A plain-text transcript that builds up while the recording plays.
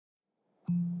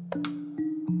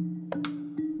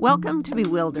Welcome to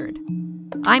Bewildered.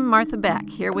 I'm Martha Beck,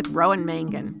 here with Rowan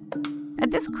Mangan.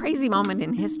 At this crazy moment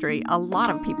in history, a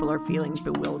lot of people are feeling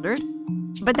bewildered,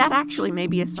 but that actually may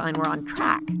be a sign we're on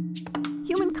track.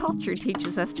 Human culture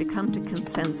teaches us to come to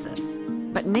consensus,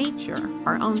 but nature,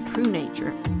 our own true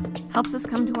nature, helps us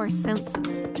come to our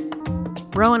senses.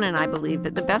 Rowan and I believe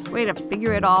that the best way to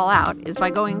figure it all out is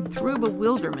by going through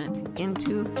bewilderment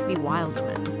into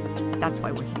bewilderment. That's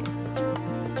why we're here.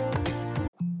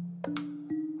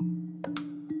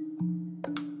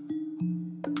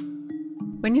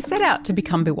 When you set out to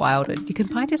become bewildered, you can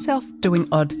find yourself doing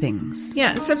odd things.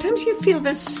 Yeah, sometimes you feel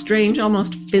this strange,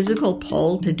 almost physical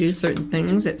pull to do certain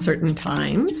things at certain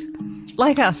times.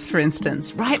 Like us, for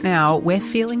instance. Right now, we're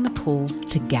feeling the pull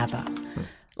to gather.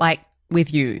 Like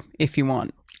with you, if you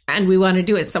want. And we want to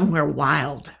do it somewhere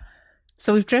wild.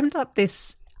 So we've dreamt up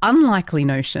this unlikely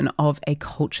notion of a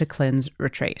culture cleanse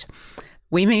retreat.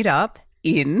 We meet up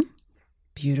in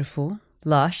beautiful,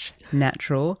 lush,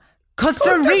 natural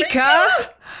Costa Rica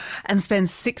and spend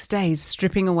 6 days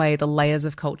stripping away the layers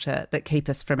of culture that keep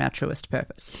us from our truest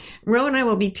purpose. Ro and I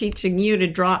will be teaching you to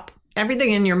drop everything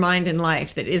in your mind and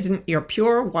life that isn't your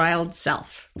pure, wild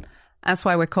self. That's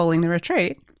why we're calling the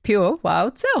retreat Pure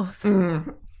Wild Self.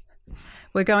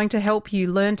 We're going to help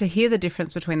you learn to hear the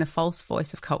difference between the false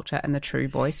voice of culture and the true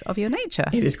voice of your nature.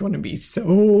 It is going to be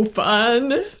so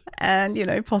fun.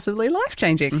 And, possibly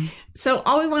life-changing. So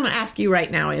all we want to ask you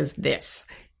right now is this.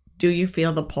 Do you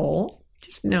feel the pull?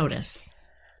 Just notice.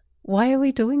 Why are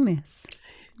we doing this?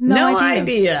 No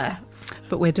idea.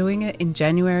 But we're doing it in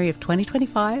January of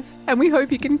 2025, and we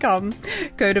hope you can come.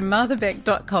 Go to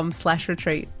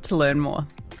marthabeck.com/retreat to learn more.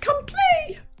 Come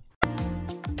play.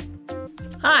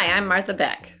 Hi, I'm Martha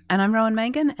Beck. And I'm Rowan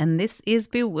Mangan, and this is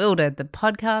Bewildered, the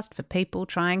podcast for people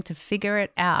trying to figure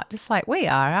it out, just like we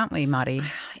are, aren't we, Marty?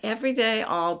 Every day,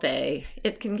 all day.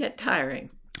 It can get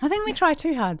tiring. I think we try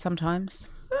too hard sometimes.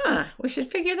 We should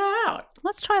figure that out.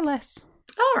 Let's try less.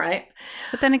 All right.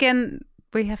 But then again,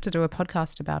 we have to do a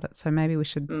podcast about it, so maybe we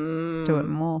should do it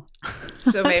more.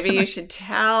 So maybe you should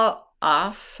tell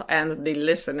us and the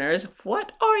listeners,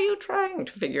 what are you trying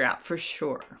to figure out for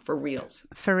sure, for reals?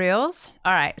 For reals?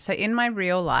 All right. So in my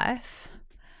real life,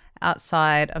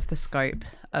 outside of the scope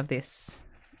of this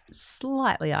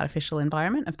slightly artificial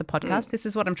environment of the podcast, this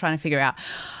is what I'm trying to figure out.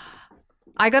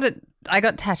 I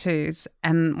got tattoos,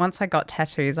 and once I got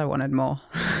tattoos, I wanted more.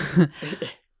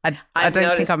 I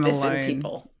don't think I'm alone. In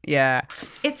people. Yeah.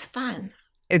 It's fun.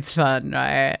 It's fun,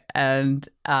 right? And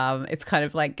it's kind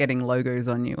of like getting logos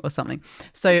on you or something.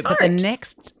 So, it's but art. The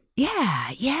next,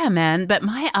 yeah, man. But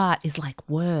my art is like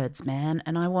words, man,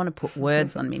 and I want to put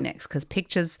words on me next because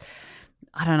pictures.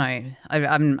 I don't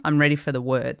know. I'm ready for the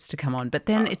words to come on, but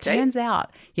then it turns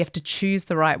out you have to choose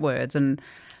the right words, and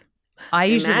I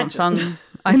usually want song.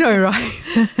 I know, right?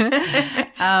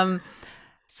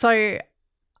 So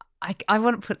I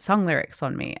want to put song lyrics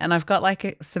on me, and I've got like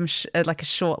a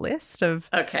short list of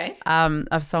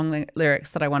song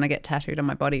lyrics that I want to get tattooed on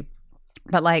my body.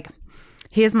 But like,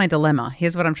 here's my dilemma.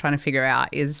 Here's what I'm trying to figure out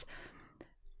is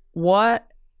what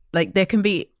like there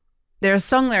are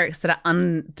song lyrics that are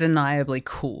undeniably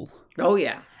cool. Oh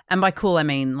yeah. And by cool, I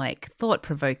mean like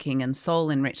thought-provoking and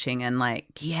soul-enriching and like,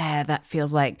 yeah, that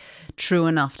feels like true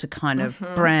enough to kind of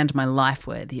brand my life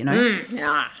with,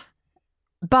 Yeah.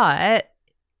 But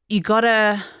they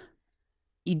gotta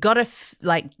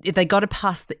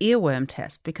pass the earworm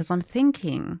test because I'm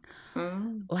thinking,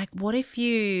 like, what if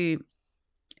you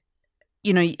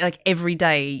like every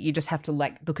day you just have to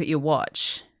like look at your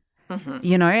watch,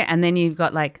 and then you've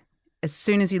got like, as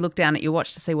soon as you look down at your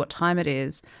watch to see what time it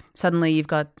is, suddenly you've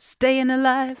got staying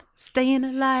alive. Well,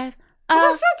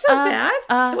 that's not so bad.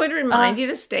 It would remind you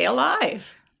to stay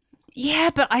alive.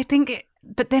 Yeah, but I think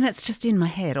but then it's just in my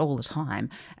head all the time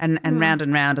and round,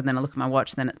 and then I look at my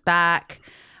watch, then it's back.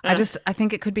 I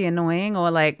think it could be annoying,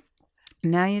 or like,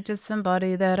 now you're just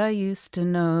somebody that I used to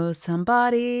know,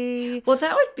 somebody. Well,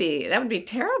 that would be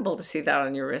terrible to see that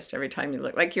on your wrist every time you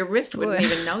look. Like your wrist wouldn't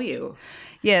even know you.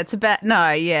 Yeah, that's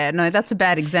a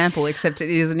bad example, except it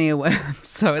is an earworm,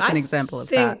 so it's an example of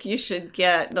that. I think you should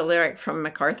get the lyric from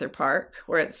MacArthur Park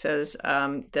where it says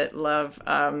that love,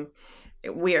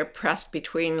 we are pressed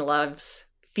between love's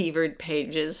fevered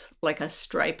pages like a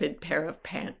striped pair of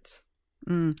pants.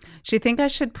 Do you think I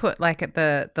should put like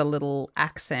the little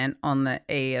accent on the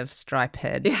E of striped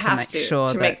to make sure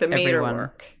to that make the meter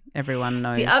work? Everyone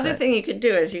knows. The other thing you could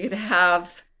do is you could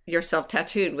have yourself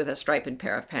tattooed with a striped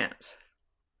pair of pants.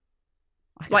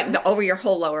 Like over your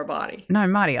whole lower body. No,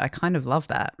 Marty, I kind of love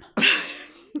that.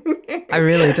 I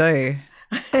really do.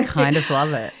 I kind of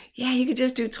love it. Yeah, you could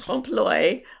just do trompe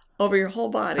l'oeil over your whole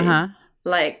body.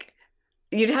 Like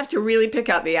you'd have to really pick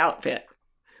out the outfit.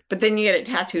 But then you get it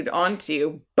tattooed onto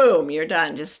you. Boom, you're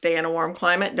done. Just stay in a warm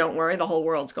climate. Don't worry, the whole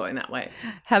world's going that way.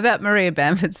 How about Maria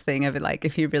Bamford's thing of like,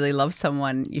 if you really love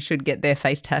someone, you should get their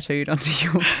face tattooed onto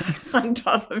your face. On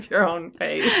top of your own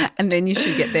face. And then you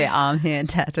should get their arm hair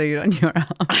tattooed on your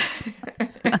arms.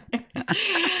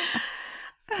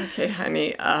 Okay,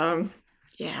 honey.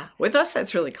 Yeah, with us,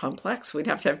 that's really complex. We'd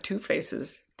have to have two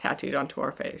faces tattooed onto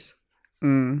our face.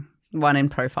 One in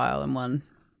profile and one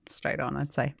straight on,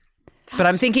 I'd say. But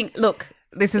I'm thinking, look,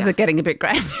 this is getting a bit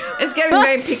grand. It's getting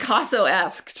very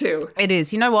Picasso-esque, too. It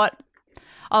is. You know what?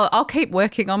 I'll keep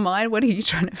working on mine. What are you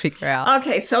trying to figure out?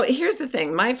 Okay, so here's the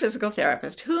thing. My physical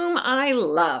therapist, whom I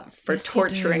love for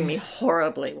torturing me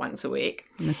horribly once a week.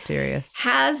 Mysterious.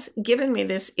 Has given me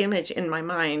this image in my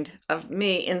mind of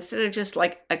me, instead of just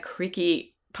like a creaky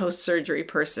post-surgery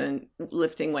person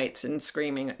lifting weights and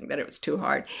screaming that it was too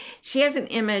hard. She has an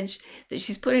image that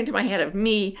she's put into my head of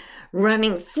me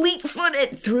running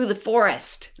fleet-footed through the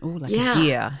forest. Oh, like a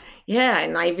deer. Yeah,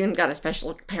 and I even got a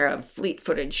special pair of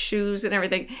fleet-footed shoes and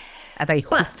everything. Are they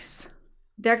hoofs?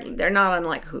 They're not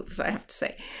unlike hoofs, I have to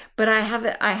say. But I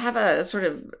have a sort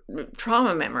of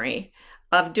trauma memory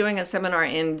of doing a seminar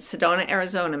in Sedona,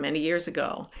 Arizona many years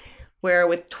ago, where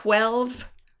with 12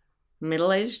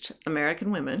 middle-aged American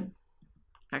women,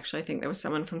 actually I think there was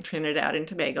someone from Trinidad and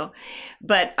Tobago,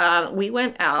 but we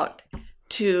went out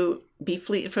to be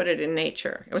fleet-footed in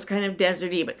nature. It was kind of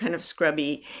deserty but kind of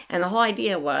scrubby, and the whole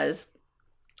idea was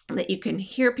that you can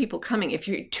hear people coming. If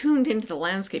you're tuned into the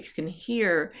landscape, you can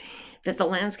hear that the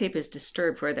landscape is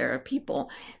disturbed where there are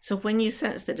people. So when you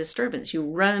sense the disturbance, you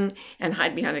run and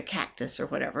hide behind a cactus or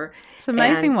whatever. It's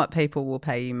amazing what people will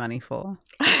pay you money for.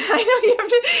 I know,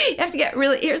 you have to get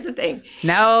really, here's the thing.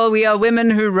 Now we are women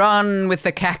who run with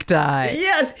the cacti.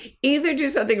 Yes. Either do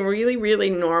something really, really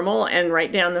normal and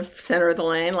right down the center of the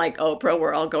lane, like Oprah,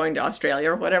 we're all going to Australia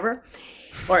or whatever,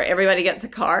 or everybody gets a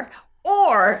car,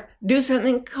 or do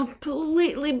something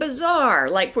completely bizarre,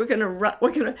 like we're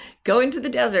gonna go into the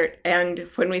desert, and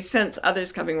when we sense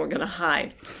others coming, we're gonna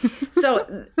hide.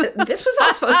 So this was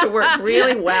all supposed to work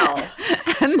really well.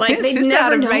 And like they'd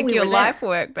never make your life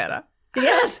work better.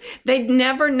 Yes, they'd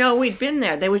never know we'd been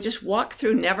there. They would just walk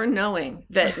through, never knowing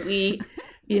that we,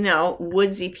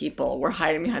 woodsy people were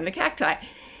hiding behind the cacti.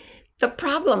 The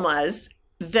problem was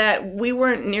that we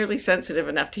weren't nearly sensitive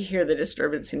enough to hear the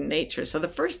disturbance in nature. So the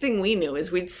first thing we knew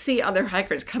is we'd see other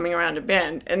hikers coming around a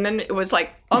bend, and then it was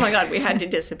like, oh my God, we had to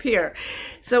disappear.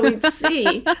 So we'd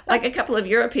see like a couple of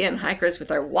European hikers with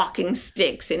their walking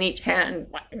sticks in each hand,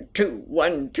 1, 2,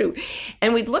 1, 2.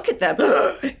 And we'd look at them,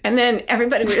 and then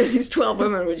everybody, these 12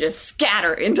 women would just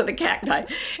scatter into the cacti.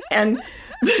 And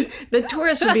the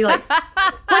tourists would be like,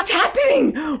 what's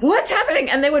happening? What's happening?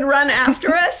 And they would run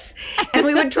after us, and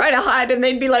we would try to hide, and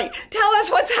they'd be like, tell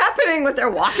us what's happening, with their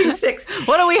walking sticks.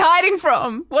 What are we hiding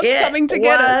from? What's coming to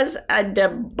get us? It was a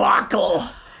debacle.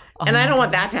 And I don't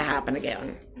want that to happen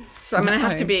again. So I'm going to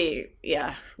have to be,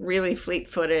 really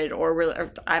fleet-footed, or really,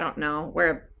 I don't know,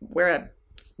 wear a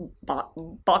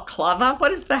balaclava.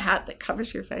 What is the hat that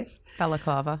covers your face?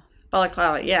 Balaclava.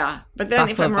 Balaclava, yeah. But then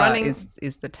baklava if I'm running...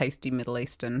 is the tasty Middle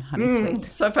Eastern honey sweet.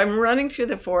 So if I'm running through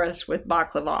the forest with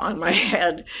baklava on my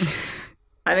head,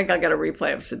 I think I'll get a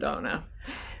replay of Sedona.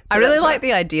 So I really like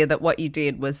the idea that what you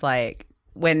did was like,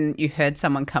 when you heard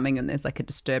someone coming and there's like a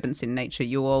disturbance in nature,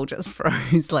 you all just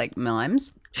froze like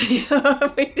mimes. Yeah,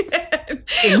 we did.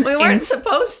 We weren't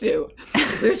supposed to.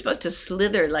 We were supposed to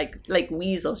slither like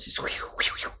weasels. Just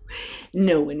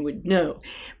no one would know.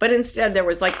 But instead there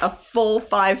was like a full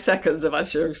 5 seconds of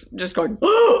us just going,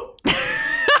 oh!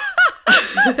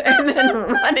 And then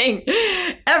running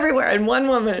everywhere. And one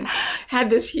woman had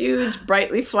this huge,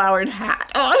 brightly flowered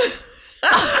hat on.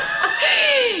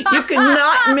 You could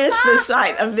not miss the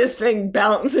sight of this thing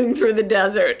bouncing through the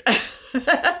desert.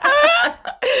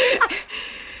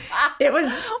 It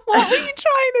was. What were you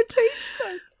trying to teach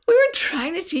them? We were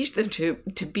trying to teach them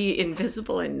to be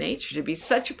invisible in nature, to be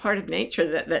such a part of nature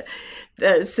that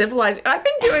the civilized. I've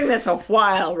been doing this a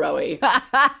while, Rowie,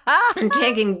 and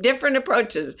taking different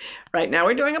approaches. Right now,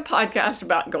 we're doing a podcast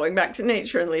about going back to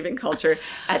nature and leaving culture.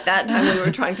 At that time, we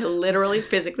were trying to literally,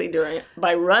 physically do it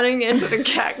by running into the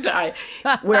cacti,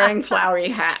 wearing flowery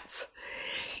hats.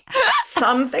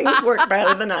 Some things work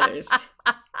better than others.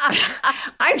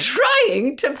 I'm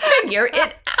trying to figure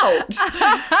it out.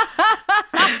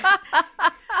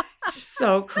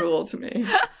 So cruel to me.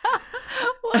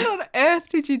 What on earth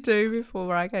did you do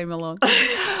before I came along?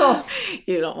 Oh,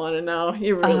 you don't want to know.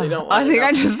 You really don't want to know. I think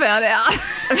I just found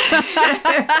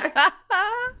out.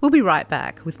 We'll be right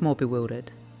back with more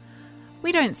Bewildered.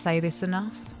 We don't say this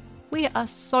enough, We are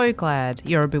so glad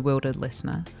you're a bewildered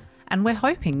listener, and we're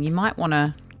hoping you might want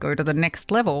to go to the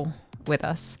next level with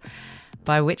us,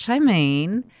 by which I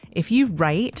mean if you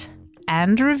rate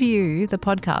and review the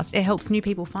podcast, it helps new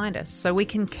people find us so we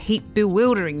can keep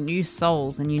bewildering new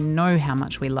souls, and you know how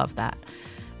much we love that.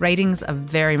 Ratings are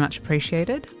very much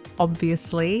appreciated.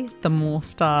 Obviously, the more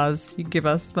stars you give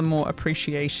us, the more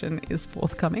appreciation is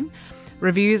forthcoming.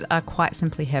 Reviews are quite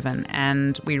simply heaven,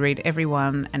 and we read every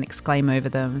one and exclaim over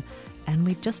them, and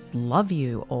we just love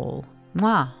you all.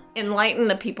 Mwah. Enlighten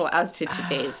the people as to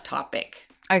today's topic.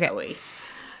 Okay. Chloe.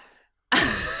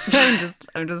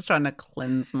 I'm just trying to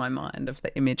cleanse my mind of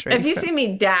the imagery. If you see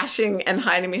me dashing and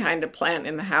hiding behind a plant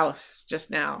in the house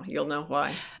just now, you'll know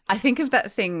why. I think of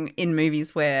that thing in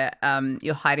movies where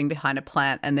you're hiding behind a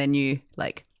plant and then you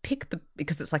like pick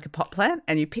because it's like a pot plant,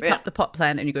 and you pick up the pot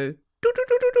plant and you go doot, doot,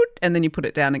 doot, doot, doot, and then you put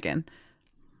it down again.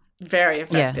 Very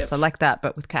effective. Yeah, so like that,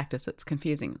 but with cactus, it's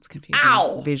confusing. It's confusing.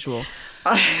 Ow! Visual.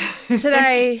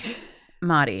 Today,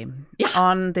 Marty,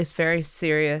 on this very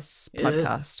serious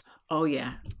podcast, oh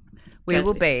yeah, we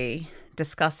will be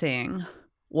discussing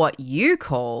what you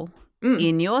call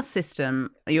in your system,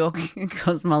 your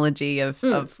cosmology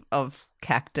of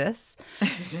cactus,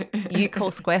 you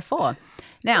call square 4.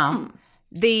 Now,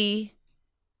 the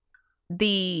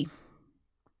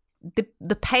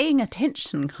paying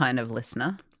attention kind of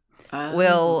listener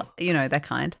will, that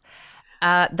kind,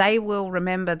 they will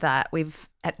remember that we've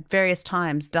at various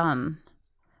times done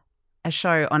a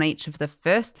show on each of the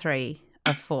first 3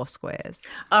 of 4 squares.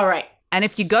 All right. And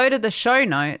if you go to the show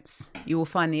notes, you will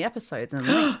find the episodes and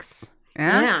links.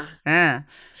 Yeah.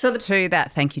 So to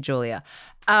that, thank you, Julia.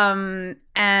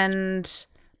 And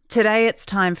today it's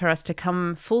time for us to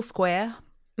come full square,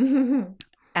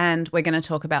 and we're going to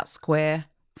talk about square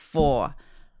 4.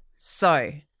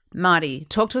 So, Marty,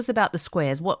 talk to us about the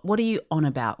squares. What are you on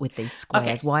about with these squares?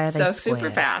 Okay. Why are they so square? Super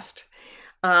fast.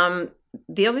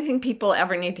 The only thing people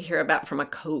ever need to hear about from a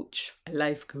coach, a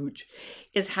life coach,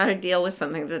 is how to deal with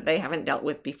something that they haven't dealt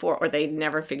with before, or they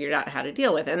never figured out how to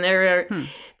deal with. And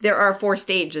there are 4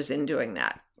 stages in doing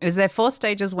that. Is there 4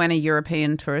 stages when a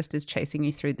European tourist is chasing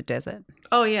you through the desert?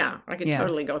 Oh, yeah. I could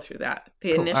totally go through that.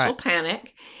 The Cool. initial All right.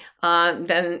 panic,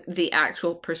 then the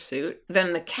actual pursuit,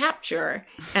 then the capture,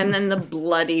 and then the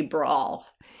bloody brawl.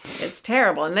 It's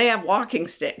terrible. And they have walking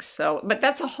sticks. But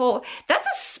that's a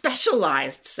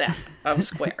specialized set of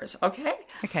squares. Okay.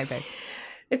 Okay, babe.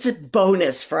 It's a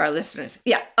bonus for our listeners.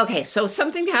 Yeah. Okay. So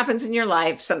something happens in your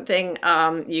life, something,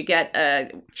 you get a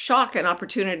shock, an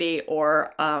opportunity,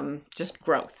 or just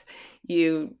growth.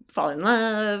 You fall in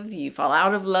love, you fall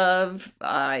out of love,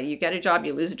 you get a job,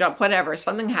 you lose a job, whatever.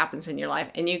 Something happens in your life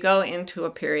and you go into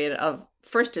a period of,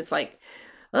 first it's like,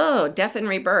 oh, death and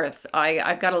rebirth.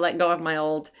 I've got to let go of my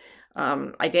old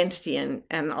identity and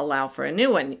allow for a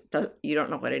new one. You don't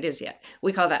know what it is yet.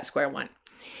 We call that square 1.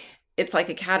 It's like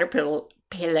a caterpillar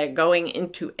going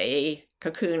into a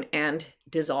cocoon and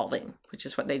dissolving, which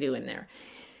is what they do in there.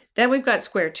 Then we've got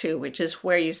square 2, which is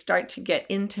where you start to get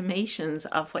intimations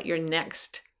of what your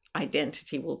next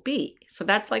identity will be. So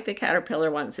that's like the caterpillar.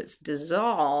 Once it's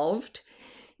dissolved,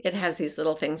 it has these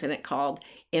little things in it called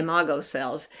imago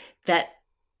cells that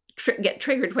get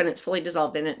triggered when it's fully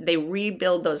dissolved in it. They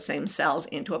rebuild those same cells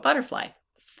into a butterfly.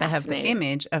 They have the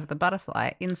image of the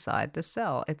butterfly inside the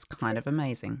cell. It's kind of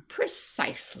amazing.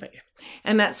 Precisely.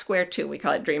 And that's square 2. We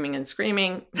call it dreaming and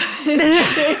screaming.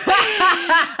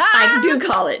 I do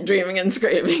call it dreaming and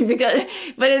screaming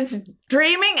but it's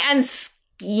dreaming and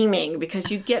scheming, because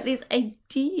you get these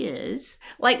ideas.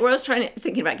 Like Rose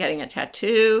thinking about getting a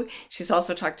tattoo. She's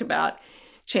also talked about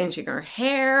changing her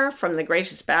hair from the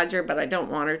gracious badger, but I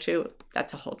don't want her to.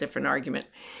 That's a whole different argument.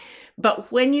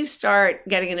 But when you start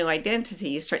getting a new identity,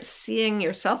 you start seeing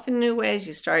yourself in new ways.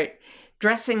 You start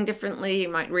dressing differently. You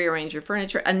might rearrange your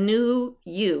furniture. A new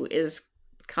you is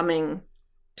coming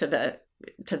to the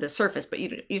surface, but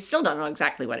you still don't know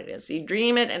exactly what it is. So you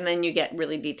dream it, and then you get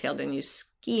really detailed and you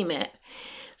scheme it.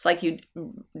 It's like you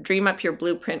dream up your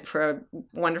blueprint for a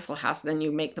wonderful house, and then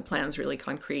you make the plans really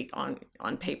concrete on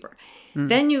paper.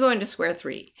 Then you go into square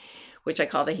 3, which I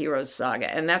call the hero's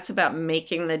saga. And that's about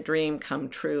making the dream come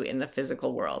true in the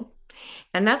physical world.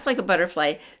 And that's like a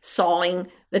butterfly sawing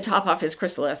the top off his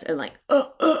chrysalis and like,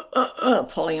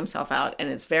 pulling himself out. And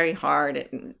it's very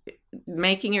hard.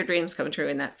 Making your dreams come true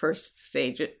in that first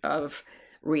stage of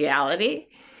reality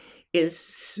is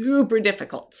super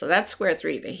difficult. So that's square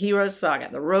 3, the hero's saga,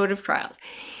 the road of trials.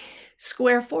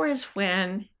 Square 4 is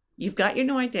when you've got your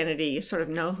new identity, you sort of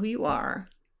know who you are,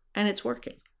 and it's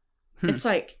working. It's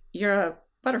like, you're a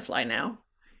butterfly now.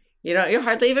 You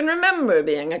hardly even remember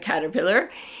being a caterpillar.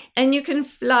 And you can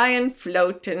fly and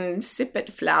float and sip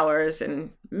at flowers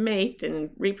and mate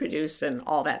and reproduce and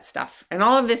all that stuff. And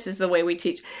all of this is the way we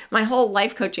teach. My whole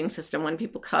life coaching system, when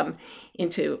people come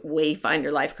into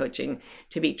Wayfinder Life Coaching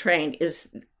to be trained,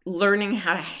 is learning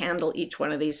how to handle each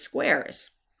one of these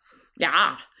squares.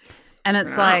 Yeah. And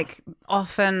it's like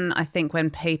often I think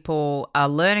when people are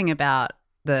learning about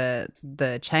the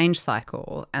change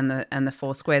cycle and the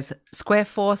 4 squares, square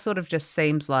 4 sort of just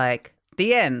seems like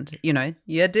the end,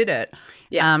 you did it.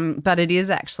 Yeah. But it is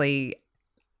actually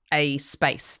a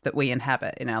space that we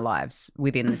inhabit in our lives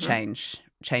within the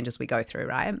changes we go through,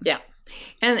 right? Yeah.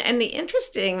 And the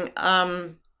interesting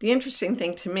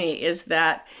thing to me is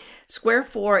that square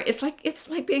 4, it's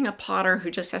like being a potter who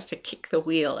just has to kick the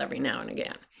wheel every now and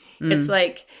again. It's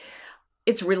like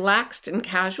it's relaxed and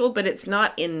casual, but it's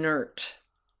not inert,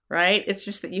 right? It's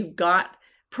just that you've got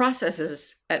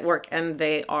processes at work and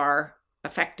they are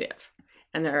effective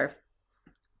and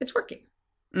it's working.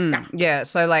 Yeah.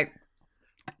 So like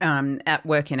at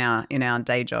work in our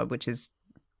day job, which is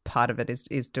part of it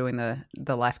is doing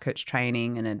the life coach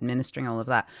training and administering all of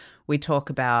that. We talk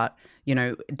about,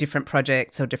 different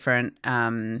projects or different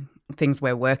things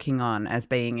we're working on as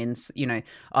being in,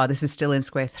 this is still in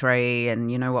square 3.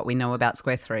 And what we know about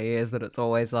square 3 is that it's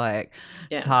always like,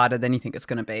 it's harder than you think it's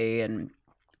going to be and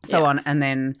so on.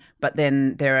 And but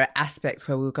then there are aspects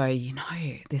where we'll go,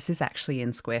 this is actually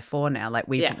in square 4 now. Like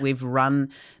we've run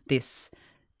this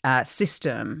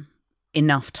system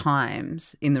enough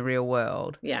times in the real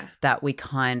world that we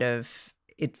kind of,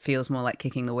 it feels more like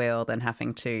kicking the wheel than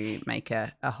having to make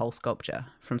a whole sculpture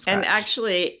from scratch. And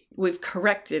actually, we've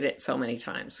corrected it so many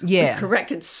times. Yeah. We've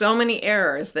corrected so many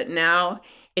errors that now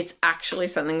it's actually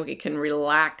something we can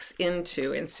relax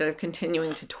into instead of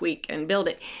continuing to tweak and build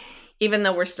it, even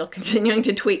though we're still continuing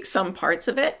to tweak some parts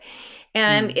of it.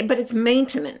 But it's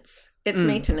maintenance. It's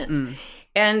maintenance.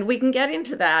 And we can get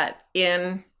into that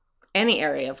in any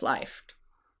area of life,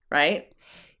 right?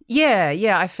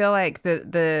 Yeah. I feel like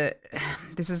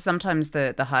this is sometimes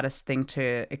the hardest thing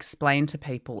to explain to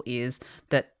people is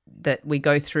that we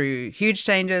go through huge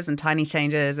changes and tiny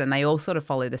changes, and they all sort of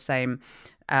follow the same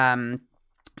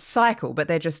cycle, but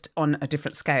they're just on a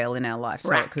different scale in our life.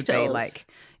 So it could be like,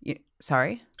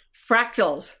 sorry,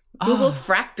 fractals. Google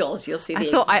fractals. You'll see the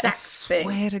exact thing.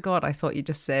 I swear to God, I thought you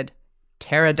just said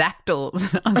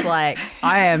pterodactyls. I was like,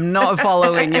 I am not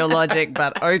following your logic,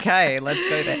 but okay, let's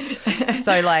go there.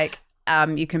 So like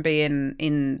you can be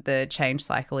in the change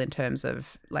cycle in terms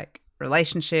of like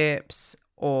relationships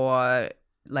or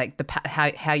like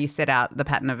how you set out the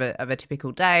pattern of a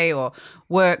typical day or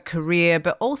work, career,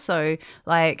 but also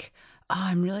like,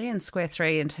 I'm really in square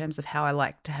 3 in terms of how I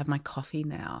like to have my coffee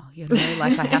now.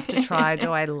 Like I have to try,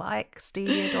 do I like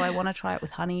stevia? Do I want to try it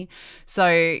with honey?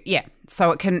 So yeah,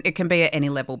 so it can be at any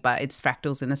level, but it's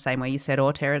fractals in the same way you said,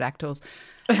 or pterodactyls.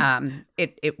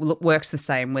 It works the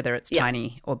same whether it's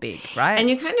tiny or big, right? And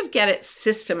you kind of get it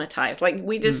systematized. Like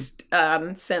we just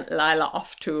sent Lila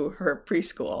off to her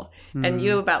preschool and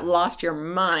you about lost your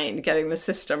mind getting the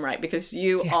system right because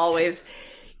you always...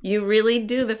 You really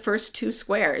do the first 2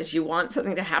 squares. You want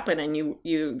something to happen and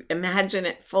you imagine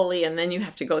it fully, and then you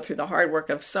have to go through the hard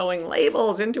work of sewing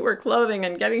labels into her clothing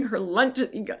and getting her lunch.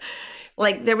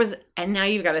 And now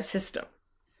you've got a system.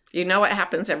 You know what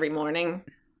happens every morning.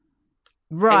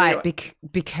 Right,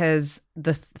 because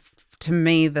to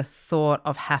me, the thought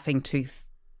of having to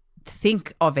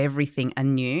think of everything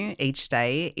anew each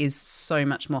day is so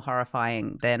much more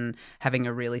horrifying than having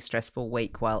a really stressful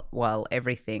week while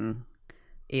everything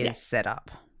is set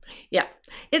up. Yeah.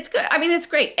 It's good. I mean, it's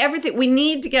great. Everything. We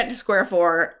need to get to square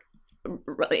 4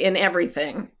 in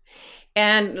everything.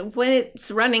 And when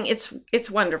it's running, it's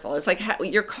wonderful. It's like how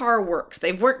your car works.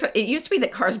 It used to be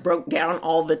that cars broke down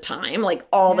all the time, like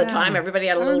all the time. Everybody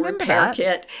had a little repair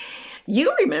kit.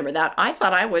 You remember that. I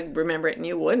thought I would remember it and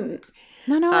you wouldn't.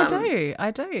 No,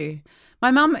 I do.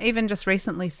 My mum even just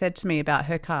recently said to me about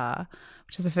her car,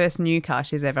 which is the first new car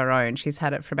she's ever owned. She's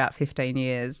had it for about 15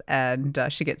 years and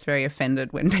she gets very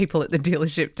offended when people at the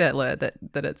dealership tell her that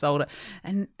it's older.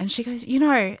 And she goes,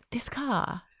 this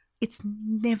car, it's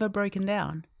never broken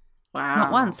down. Wow.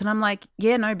 Not once. And I'm like,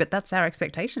 yeah, no, but that's our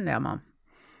expectation now, Mum.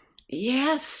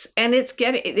 Yes. And it's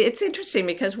interesting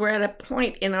because we're at a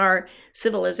point in our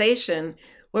civilization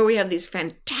where we have these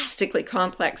fantastically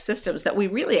complex systems that we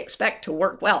really expect to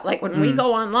work well. Like when we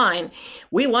go online,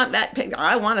 we want that pig.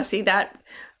 I want to see that,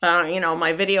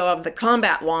 my video of the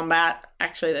combat wombat.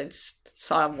 Actually, I just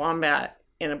saw a wombat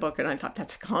in a book and I thought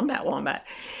that's a combat wombat.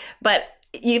 But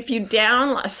if you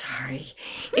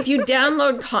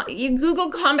you Google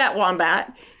combat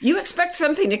wombat, you expect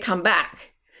something to come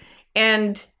back.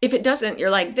 And if it doesn't, you're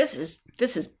like, this is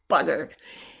buggered.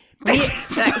 We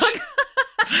expect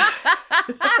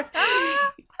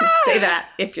say that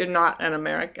if you're not an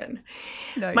American.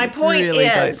 No, My you point really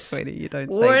is, don't, sweetie. You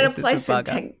don't say we're in a this is place in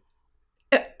bugger.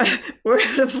 we're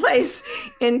in a place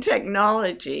in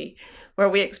technology where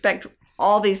we expect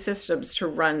all these systems to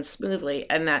run smoothly,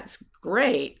 and that's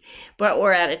great. But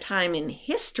we're at a time in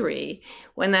history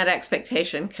when that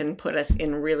expectation can put us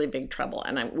in really big trouble,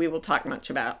 and we will talk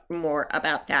more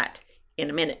about that in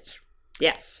a minute.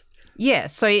 Yes. Yeah.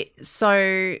 So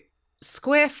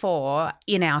square four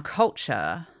in our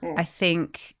culture, I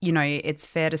think, it's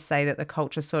fair to say that the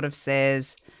culture sort of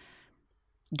says,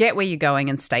 get where you're going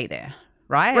and stay there,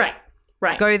 right?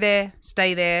 Right. Go there,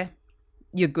 stay there,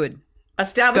 you're good.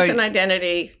 Establish an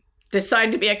identity,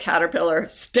 decide to be a caterpillar,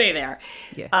 stay there.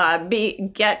 Yes.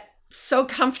 Get so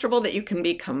comfortable that you can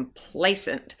be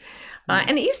complacent.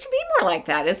 And it used to be more like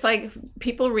that. It's like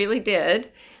people really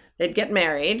did. They'd get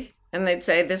married and they'd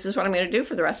say, this is what I'm going to do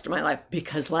for the rest of my life,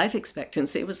 because life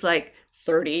expectancy was like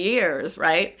 30 years,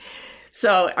 right?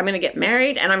 So I'm going to get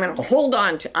married and I'm going to hold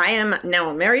on to, I am now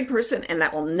a married person and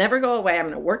that will never go away. I'm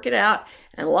going to work it out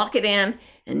and lock it in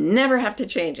and never have to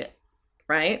change it,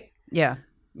 right? Yeah.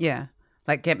 Yeah.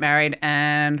 Like get married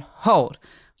and hold.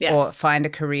 Yes. Or find a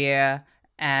career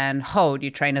and hold.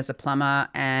 You train as a plumber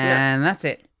and that's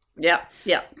it. Yeah.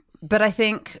 Yeah. But I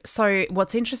think, so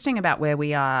what's interesting about where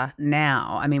we are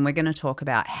now, I mean, we're going to talk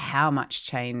about how much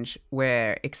change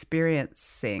we're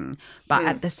experiencing, but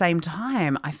at the same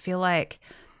time, I feel like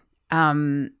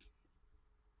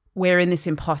we're in this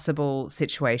impossible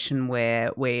situation where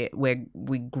we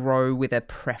grow with a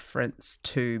preference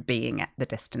to being at the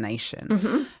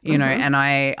destination, and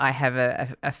I have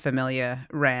a familiar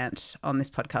rant on this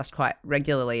podcast quite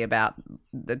regularly about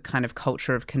the kind of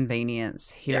culture of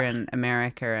convenience here in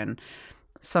America. And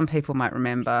some people might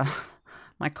remember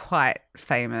my quite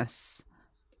famous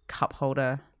cup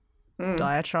holder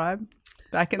diatribe.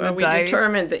 Back in the day, we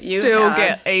determined that you still had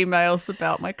get emails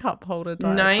about my cup holder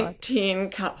diatribe. 19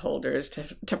 cup holders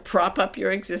to prop up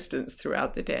your existence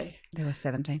throughout the day. There were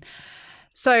 17.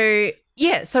 So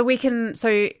we can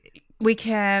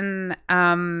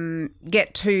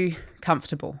get too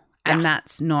comfortable, and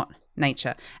that's not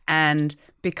nature. And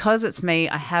because it's me,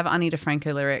 I have Ani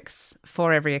DiFranco lyrics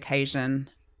for every occasion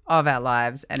of our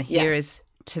lives, and here is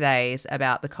today's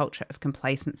about the culture of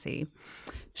complacency.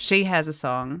 She has a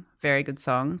song, very good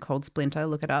song, called Splinter.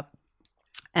 Look it up.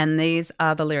 And these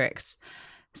are the lyrics.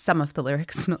 Some of the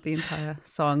lyrics, not the entire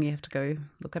song. You have to go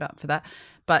look it up for that.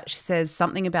 But she says,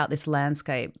 something about this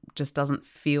landscape just doesn't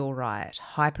feel right.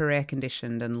 Hyper air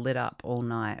conditioned and lit up all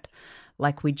night.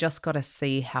 Like we just got to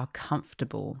see how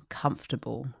comfortable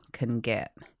can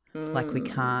get. Like we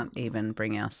can't even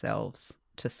bring ourselves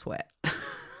to sweat.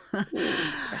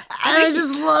 I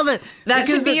just love it. That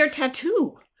should be your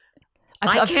tattue.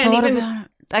 I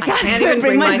can't even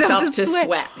bring myself to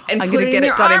sweat. And I'm going to get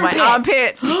it done in my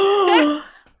armpit.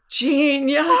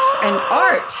 Genius and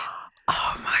art.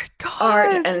 Oh my God.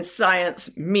 Art and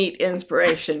science meet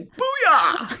inspiration.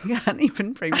 Booyah! I can't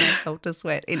even bring myself to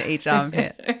sweat in each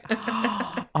armpit.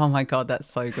 Oh my God,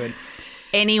 that's so good.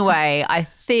 Anyway, I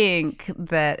think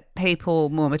that people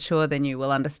more mature than you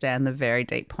will understand the very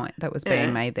deep point that was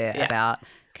being made there about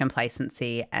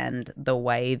complacency and the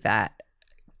way that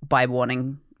by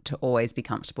wanting to always be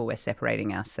comfortable, we're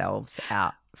separating ourselves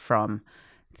out from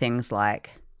things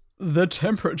like the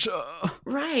temperature.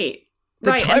 Right.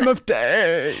 The time of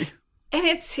day. And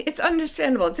it's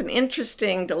understandable. It's an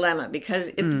interesting dilemma because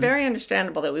it's very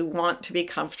understandable that we want to be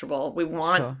comfortable. We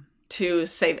want to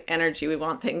save energy. We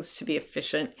want things to be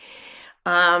efficient.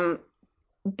 But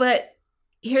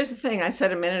here's the thing. I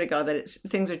said a minute ago that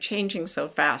things are changing so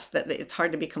fast that it's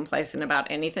hard to be complacent about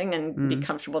anything and be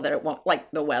comfortable that it won't,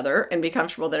 like the weather, and be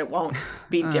comfortable that it won't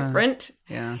be different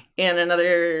in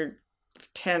another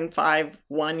 10, 5,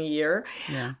 1 year.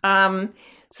 Yeah.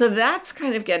 So that's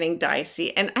kind of getting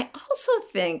dicey. And I also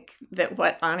think that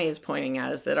what Ani is pointing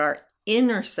out is that our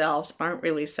inner selves aren't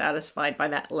really satisfied by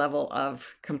that level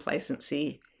of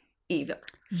complacency either.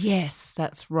 Yes,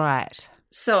 that's right.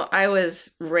 So I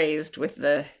was raised with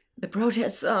the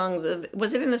protest songs.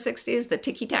 Was it in the 60s? The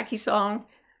Tiki Taki song?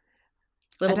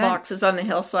 Little boxes on the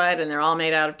hillside, and they're all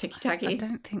made out of Tiki Taki? I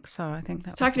don't think so. I think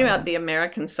that's talking about the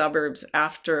American suburbs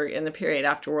in the period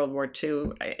after World War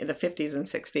II, in the 50s and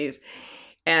 60s.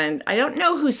 And I don't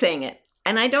know who sang it,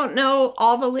 and I don't know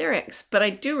all the lyrics, but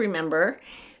I do remember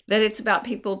that it's about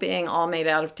people being all made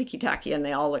out of ticky-tacky and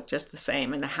they all look just the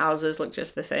same and the houses look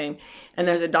just the same. And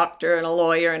there's a doctor and a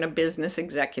lawyer and a business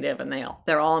executive and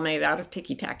they're all made out of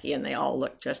ticky-tacky and they all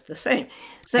look just the same.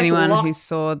 So anyone who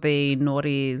saw the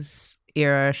Naughties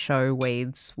era show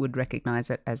Weeds would recognize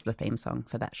it as the theme song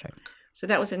for that show. So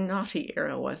that was a naughty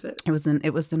era, was it? It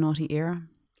was the Naughty era.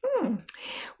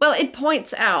 Well, it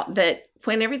points out that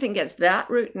when everything gets that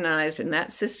routinized and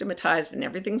that systematized and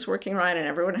everything's working right and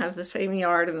everyone has the same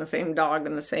yard and the same dog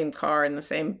and the same car and the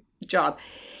same job,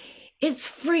 it's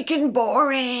freaking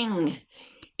boring.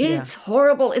 It's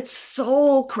horrible. It's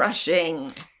soul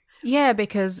crushing. Yeah,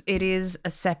 because it is a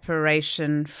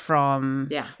separation from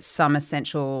some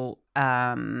essential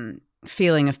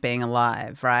feeling of being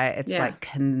alive, right? It's like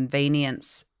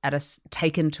convenience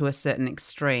taken to a certain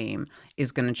extreme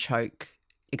is going to choke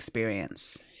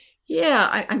experience.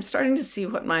 Yeah, I'm starting to see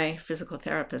what my physical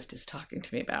therapist is talking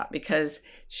to me about, because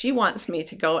she wants me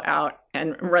to go out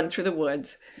and run through the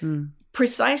woods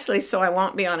precisely so I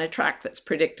won't be on a track that's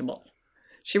predictable.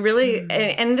 She really,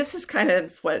 and this is kind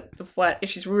of what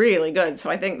she's really good.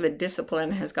 So I think the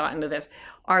discipline has gotten to this.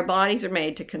 Our bodies are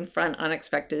made to confront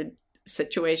unexpected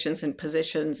situations and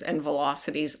positions and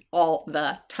velocities all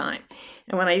the time.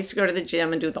 And when I used to go to the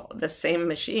gym and do the same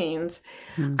machines,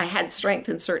 I had strength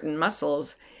in certain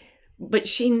muscles, but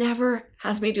she never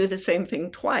has me do the same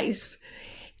thing twice.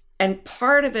 And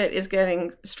part of it is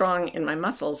getting strong in my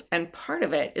muscles, and part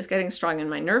of it is getting strong in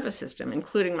my nervous system,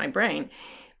 including my brain,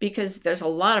 because there's a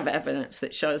lot of evidence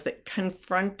that shows that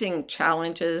confronting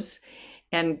challenges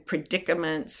and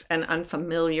predicaments and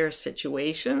unfamiliar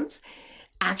situations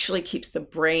actually keeps the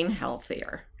brain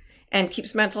healthier and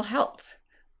keeps mental health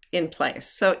in place.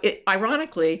 So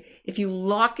ironically, if you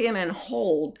lock in and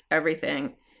hold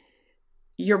everything,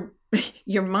 your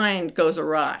mind goes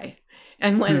awry.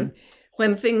 And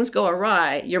when things go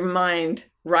awry, your mind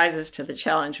rises to the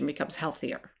challenge and becomes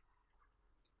healthier.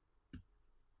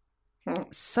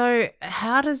 So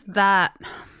how does that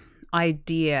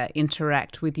idea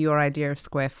interact with your idea of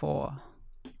Square 4?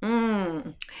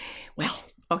 Well,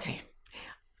 okay.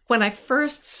 When I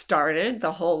first started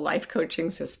the whole life coaching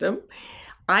system,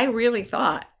 I really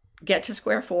thought get to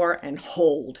Square 4 and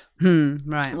hold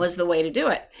right. was the way to do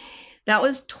it. That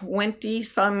was 20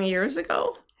 some years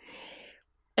ago.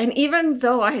 And even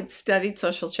though I had studied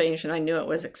social change and I knew it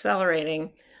was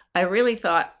accelerating, I really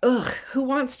thought, who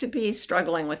wants to be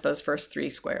struggling with those first 3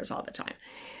 squares all the time?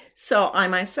 So I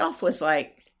myself was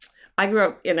like, I grew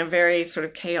up in a very sort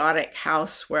of chaotic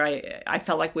house where I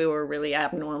felt like we were really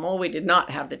abnormal. We did not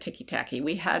have the ticky-tacky.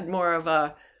 We had more of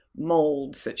a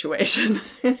mold situation.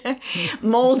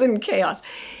 Mold and chaos.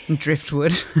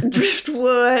 Driftwood.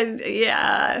 Driftwood,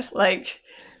 yeah. Like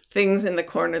things in the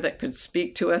corner that could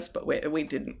speak to us, but we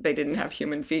didn't. They didn't have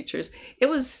human features. It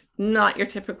was not your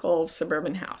typical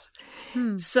suburban house.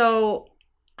 So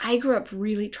I grew up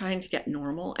really trying to get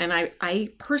normal, and I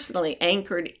personally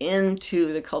anchored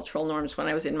into the cultural norms when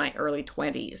I was in my early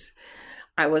 20s.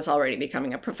 I was already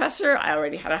becoming a professor. I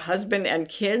already had a husband and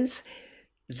kids.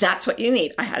 That's what you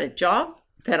need. I had a job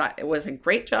it was a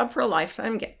great job for a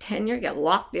lifetime, get tenure, get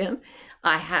locked in.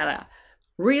 I had a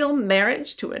real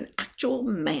marriage to an actual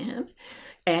man,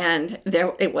 and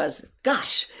it was,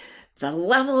 gosh, the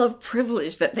level of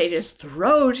privilege that they just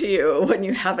throw to you when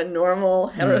you have a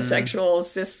normal heterosexual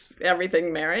cis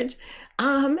everything marriage.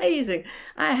 Amazing.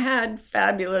 I had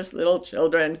fabulous little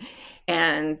children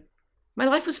and my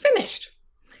life was finished.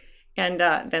 And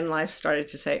then life started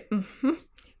to say, think again.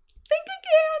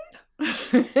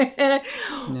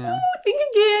 Oh, think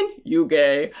again. You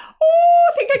gay.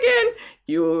 Oh, think again.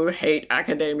 You hate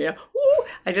academia. Oh,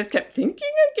 I just kept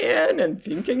thinking again and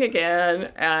thinking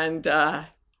again. And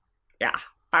yeah,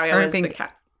 I don't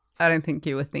think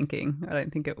you were thinking. I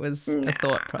don't think it was a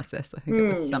thought process. I think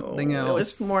it was something else. It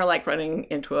was more like running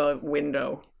into a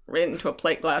window, into a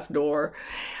plate glass door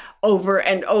over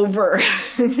and over.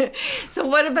 So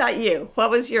what about you?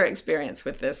 What was your experience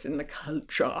with this in the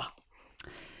culture?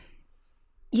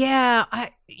 Yeah,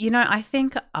 I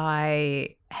think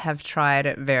I have tried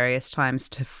at various times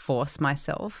to force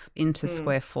myself into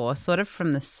Square 4, sort of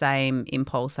from the same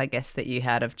impulse, I guess, that you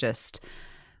had of just,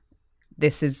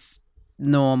 this is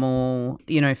normal.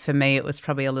 For me, it was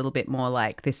probably a little bit more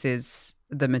like, this is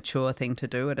the mature thing to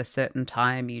do at a certain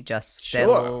time. You just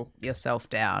settle yourself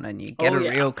down and you get a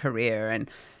real career. And,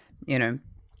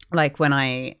 like when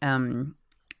I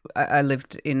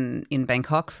lived in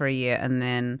Bangkok for a year, and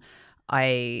then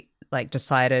I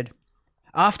decided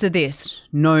after this,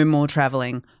 no more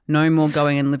traveling, no more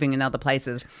going and living in other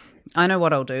places. I know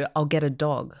what I'll do. I'll get a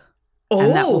dog.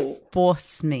 And that will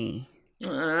force me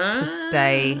to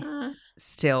stay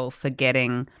still,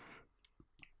 forgetting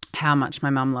how much my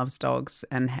mum loves dogs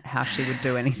and how she would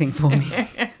do anything for me.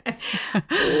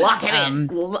 Lock him in.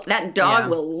 That dog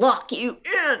will lock you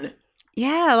in.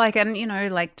 Yeah, like, and, you know,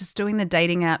 like just doing the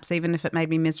dating apps, even if it made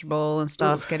me miserable and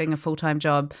stuff, getting a full-time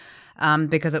job,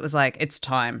 because it was like, it's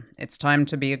time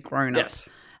to be a grown-up. Yes.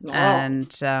 Oh.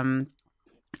 And,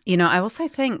 you know, I also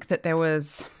think that there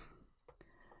was,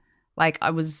 like,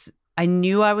 I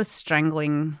knew I was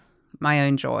strangling my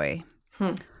own joy.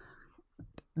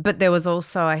 But there was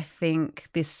also, I think,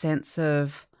 this sense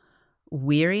of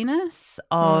weariness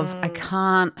of I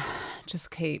can't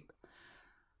just keep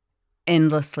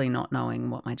endlessly not knowing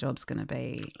what my job's going to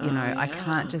be. You know, I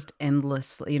can't just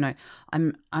endlessly, you know,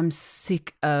 I'm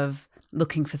sick of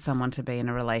looking for someone to be in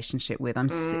a relationship with. I'm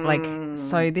like,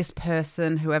 so this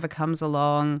person, whoever comes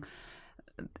along,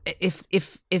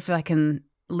 if I can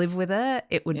live with it,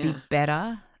 it would be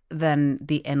better than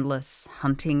the endless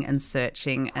hunting and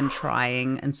searching and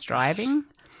trying and striving.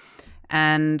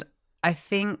 And I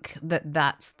think that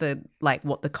that's the, like,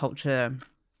 what the culture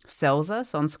sells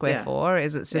us on Square 4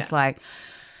 is it's just like,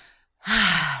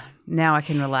 now I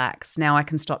can relax. Now I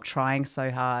can stop trying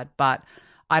so hard. But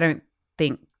I don't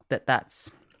think that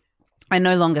that's, I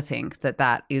no longer think that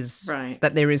that is,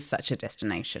 that there is such a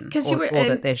destination or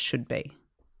that there should be.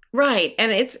 Right.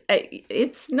 And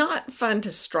it's not fun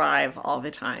to strive all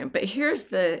the time. But here's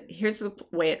the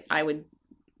way I would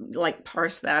like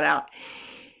parse that out.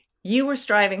 You were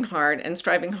striving hard, and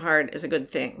striving hard is a good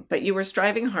thing. But you were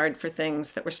striving hard for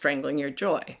things that were strangling your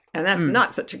joy. And that's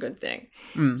not such a good thing.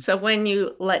 So when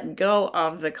you let go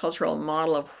of the cultural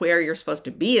model of where you're supposed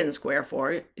to be in Square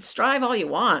 4, strive all you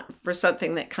want for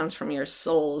something that comes from your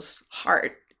soul's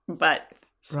heart. But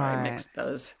mix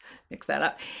that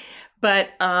up. But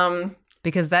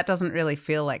because that doesn't really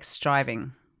feel like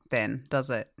striving then, does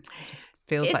it? It just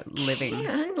feels like living.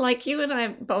 Like you and I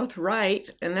both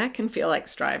write, and that can feel like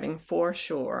striving for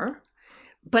sure.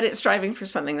 But it's striving for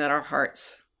something that our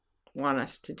hearts want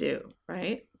us to do,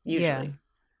 right? Usually.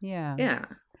 Yeah.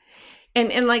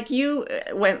 And like you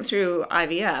went through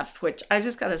IVF, which I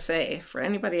just got to say, for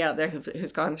anybody out there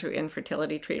who's gone through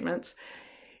infertility treatments,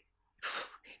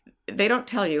 they don't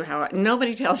tell you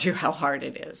nobody tells you how hard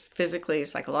it is. Physically,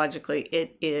 psychologically,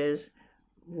 it is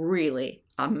really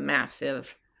a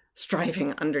massive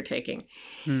striving undertaking.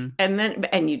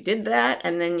 And you did that,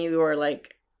 and then you were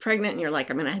like pregnant, and you're like,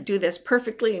 I'm going to do this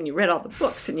perfectly. And you read all the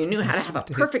books, and you knew how to have a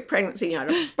perfect pregnancy. You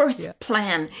had a birth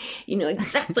plan. You knew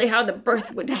exactly how the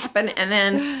birth would happen. And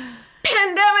then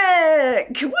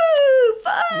pandemic, woo,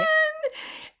 fun.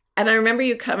 And I remember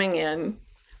you coming in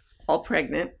all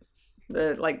pregnant,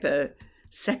 the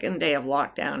second day of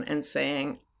lockdown, and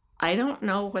saying, I don't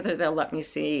know whether they'll let me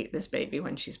see this baby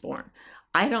when she's born.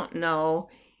 I don't know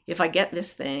if I get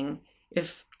this thing,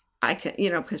 if I can, you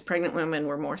know, because pregnant women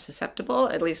were more susceptible.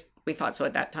 At least we thought so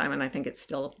at that time, and I think it's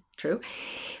still true.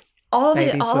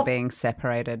 Babies were being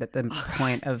separated at the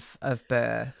point of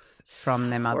birth from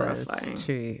their mothers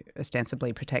to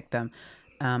ostensibly protect them.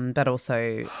 But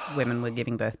also women were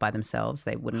giving birth by themselves.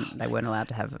 They weren't allowed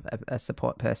to have a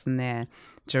support person there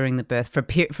during the birth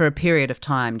for a period of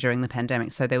time during the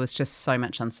pandemic. So there was just so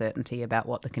much uncertainty about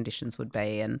what the conditions would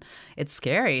be. And it's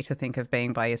scary to think of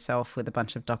being by yourself with a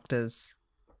bunch of doctors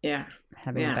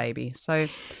having a baby. So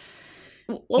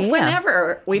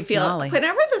whenever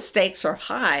whenever the stakes are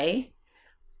high,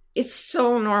 it's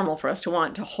so normal for us to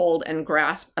want to hold and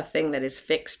grasp a thing that is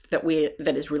fixed, that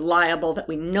is reliable, that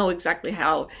we know exactly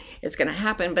how it's going to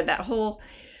happen. But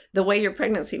the way your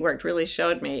pregnancy worked really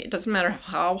showed me, it doesn't matter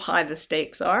how high the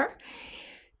stakes are.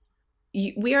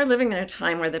 We are living in a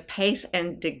time where the pace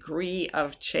and degree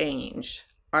of change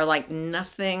are like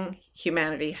nothing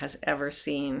humanity has ever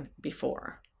seen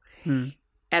before.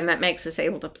 And that makes us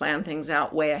able to plan things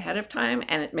out way ahead of time.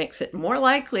 And it makes it more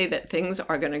likely that things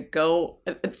are going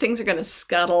to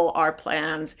scuttle our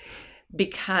plans,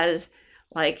 because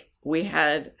like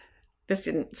this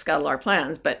didn't scuttle our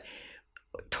plans, but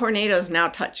tornadoes now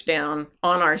touch down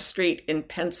on our street in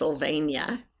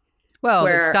Pennsylvania. Well,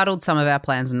 it scuttled some of our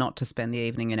plans not to spend the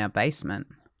evening in our basement.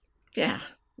 Yeah.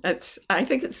 I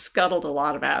think it scuttled a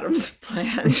lot of Adam's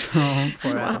plans. Oh,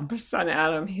 poor Adam. Our son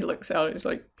Adam, he looks out, he's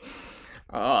like,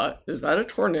 is that a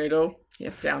tornado? He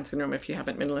has Down syndrome, if you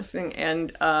haven't been listening.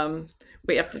 And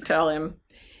we have to tell him.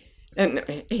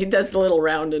 And he does the little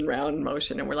round and round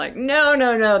motion. And we're like,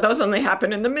 no, those only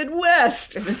happen in the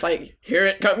Midwest. And it's like, here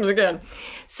it comes again.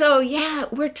 So, yeah,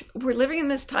 we're living in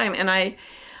this time. And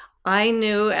I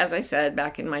knew, as I said,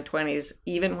 back in my 20s,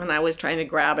 even when I was trying to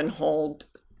grab and hold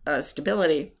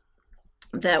stability,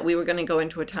 that we were going to go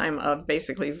into a time of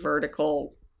basically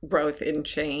vertical growth and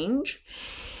change.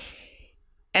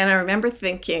 And I remember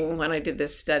thinking when I did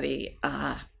this study,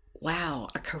 wow,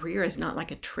 a career is not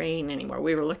like a train anymore.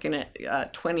 We were looking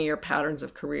at 20-year patterns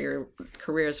of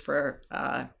careers for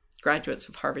graduates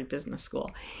of Harvard Business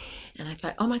School. And I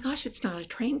thought, oh my gosh, it's not a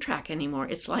train track anymore.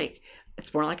 It's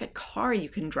more like a car. You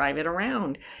can drive it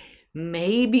around.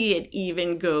 Maybe it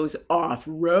even goes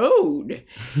off-road.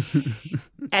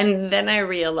 And then I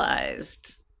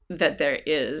realized that there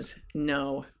is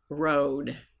no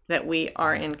road, that we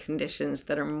are in conditions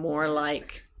that are more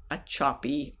like a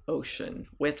choppy ocean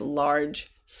with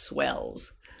large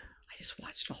swells. I just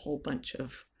watched a whole bunch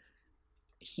of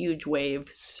huge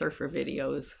wave surfer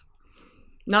videos.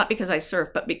 Not because I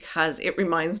surf, but because it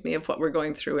reminds me of what we're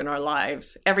going through in our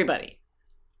lives. Everybody.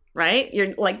 Right?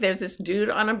 You're like, there's this dude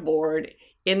on a board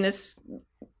in this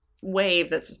wave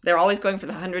they're always going for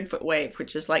the 100-foot wave,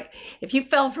 which is like, if you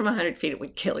fell from 100 feet, it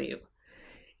would kill you.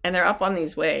 And they're up on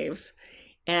these waves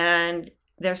and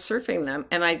they're surfing them.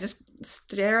 And I just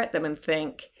stare at them and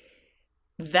think,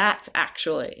 that's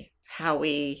actually how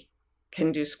we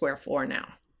can do square four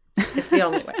now. It's the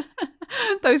only way.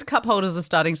 Those cup holders are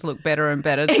starting to look better and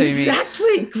better to me.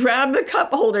 Exactly. Grab the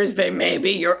cup holders. They may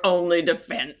be your only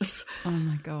defense. Oh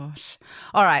my gosh.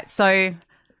 All right. So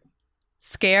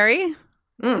scary,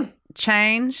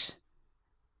 change,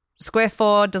 square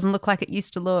four doesn't look like it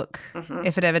used to look,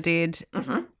 if it ever did.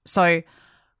 So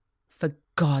for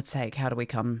God's sake, how do we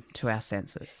come to our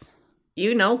senses?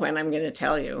 You know when I'm going to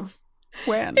tell you.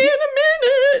 When? In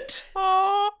a minute.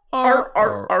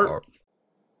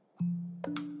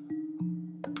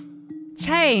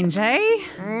 Change, eh?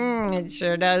 It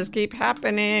sure does keep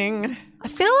happening. I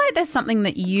feel like there's something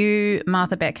that you,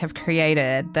 Martha Beck, have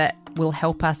created that will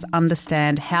help us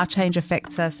understand how change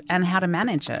affects us and how to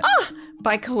manage it.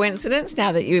 By coincidence,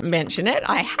 now that you mention it,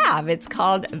 I have. It's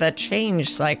called the change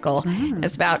cycle.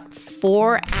 It's about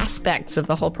 4 aspects of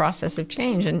the whole process of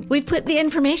change. And we've put the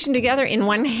information together in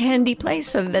one handy place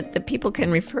so that the people can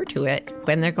refer to it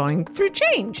when they're going through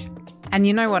change. And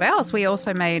you know what else? We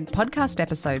also made podcast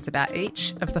episodes about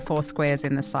each of the 4 squares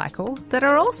in the cycle that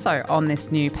are also on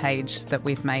this new page that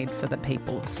we've made for the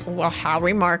peoples. Well, how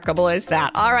remarkable is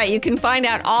that? All right, you can find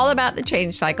out all about the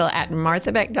change cycle at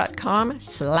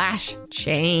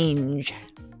marthabeck.com/change.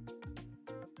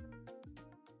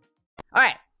 All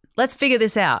right, let's figure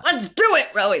this out. Let's do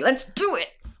it, Rowie. Let's do it.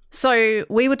 So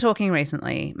we were talking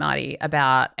recently, Marty,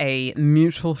 about a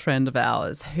mutual friend of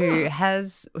ours who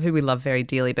we love very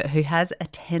dearly, but who has a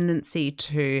tendency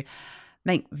to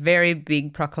make very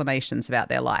big proclamations about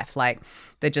their life. Like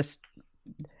they're just,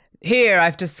 here,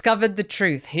 I've discovered the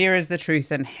truth. Here is the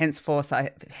truth. And henceforth,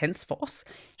 henceforth,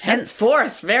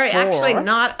 actually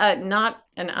not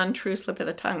an untrue slip of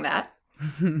the tongue, that.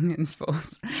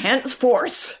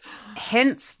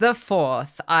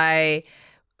 Henceforth, I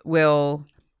will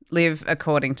live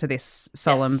according to this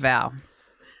solemn vow.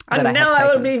 And now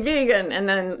I will be vegan. And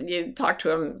then you talk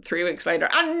to him 3 weeks later.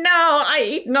 And now I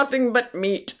eat nothing but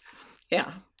meat.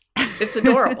 Yeah. It's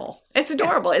adorable. It's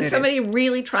adorable. It's somebody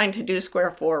really trying to do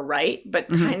square four right, but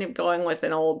kind of going with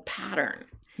an old pattern.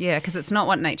 Yeah, because it's not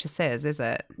what nature says, is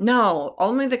it? No,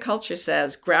 only the culture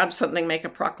says grab something, make a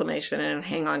proclamation, and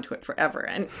hang on to it forever.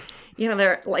 And,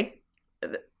 they're like,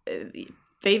 they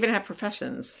even have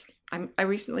professions. I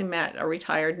recently met a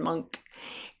retired monk,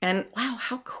 and wow,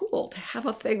 how cool to have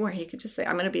a thing where he could just say,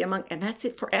 I'm going to be a monk, and that's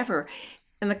it forever.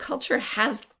 And the culture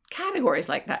has categories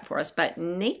like that for us, but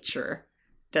nature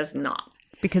does not.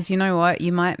 Because you know what?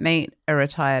 You might meet a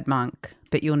retired monk,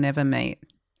 but you'll never meet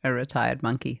a retired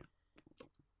monkey.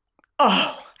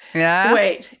 Oh. Yeah?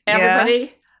 Wait,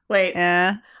 everybody? Wait.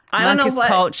 Yeah. I don't know what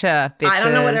culture, bitches. I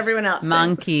don't know what everyone else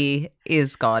Monkey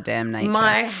is goddamn nature.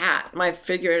 My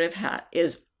figurative hat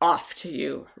is off to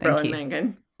you, Rowan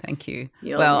Mangan. Thank you.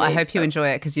 I hope you enjoy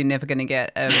it because you're never going to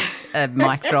get a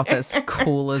mic drop as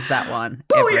cool as that one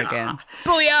ever again.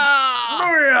 Booyah!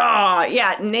 Booyah!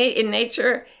 Yeah, in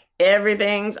nature,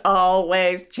 everything's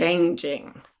always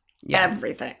changing. Yeah.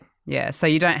 Everything. Yeah, so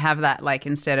you don't have that, like,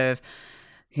 instead of,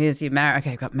 here's your marriage.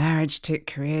 Okay, I've got marriage tick,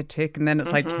 career tick, and then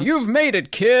it's like, you've made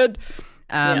it, kid.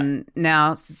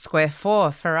 Now, square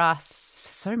four for us, for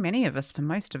so many of us, for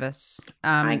most of us,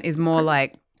 is more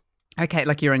like, okay,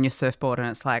 like you're on your surfboard and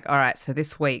it's like, all right, so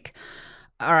this week,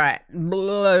 all right,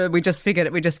 we just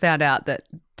found out that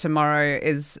tomorrow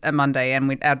is a Monday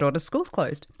and our daughter's school's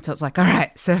closed. So it's like, all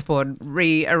right, surfboard,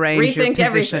 rearrange your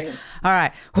position. Everything. All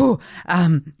right,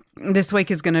 this week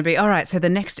is going to be, all right, so the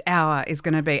next hour is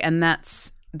going to be, and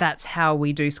that's how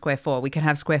we do square four. We can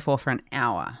have square four for an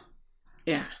hour.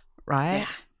 Yeah. Right?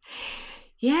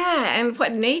 Yeah, and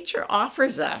what nature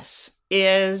offers us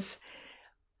is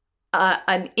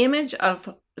an image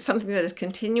of something that is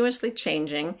continuously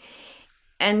changing.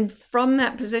 And from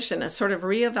that position, a sort of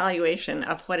reevaluation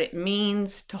of what it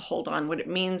means to hold on, what it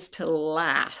means to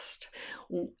last.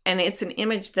 And it's an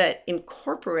image that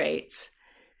incorporates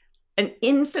an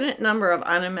infinite number of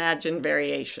unimagined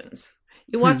variations.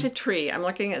 You watch a tree. I'm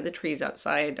looking at the trees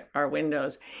outside our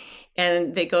windows,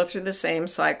 and they go through the same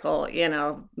cycle,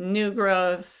 new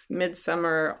growth,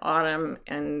 midsummer, autumn,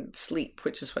 and sleep,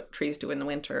 which is what trees do in the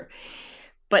winter.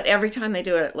 But every time they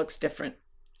do it, it looks different.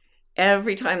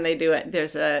 Every time they do it,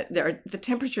 the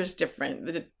temperature is different.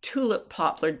 The tulip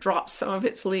poplar drops some of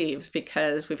its leaves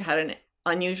because we've had an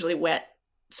unusually wet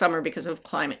summer because of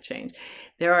climate change.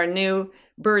 There are new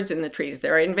birds in the trees.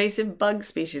 There are invasive bug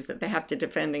species that they have to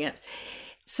defend against.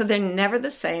 So they're never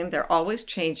the same. They're always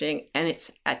changing, and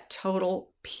it's a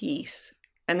total piece.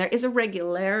 And there is a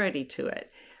regularity to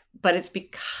it, but it's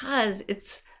because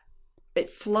it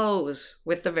flows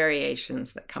with the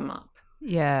variations that come up.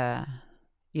 Yeah.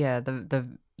 Yeah, the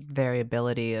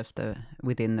variability of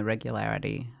within the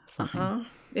regularity or something.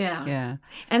 Yeah. Yeah.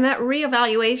 And that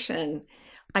reevaluation,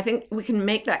 I think we can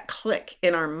make that click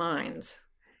in our minds.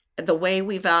 The way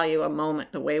we value a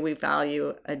moment, the way we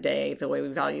value a day, the way we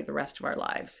value the rest of our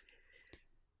lives.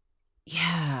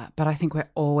 Yeah, but I think we're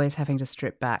always having to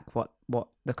strip back what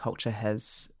the culture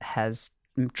has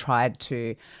tried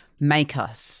to make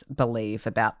us believe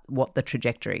about what the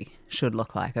trajectory should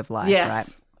look like of life,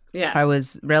 right? Yes. I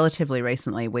was relatively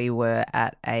recently, we were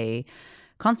at a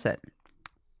concert.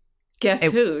 Guess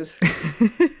whose?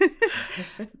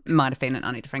 Might have been an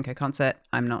Ani DiFranco concert.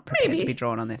 I'm not prepared to be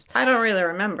drawn on this. I don't really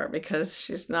remember because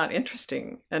she's not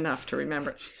interesting enough to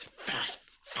remember. She's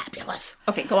fabulous.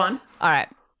 Okay, go on. All right.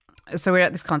 So we're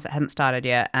at this concert, hadn't started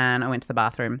yet, and I went to the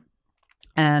bathroom,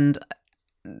 and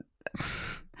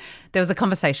there was a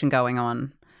conversation going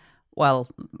on while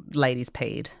ladies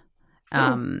peed.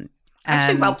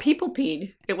 Actually, while people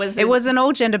peed, it was an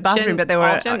all-gender bathroom, but there were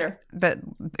all gender. But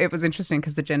it was interesting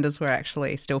because the genders were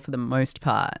actually still, for the most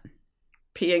part,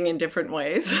 peeing in different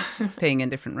ways, peeing in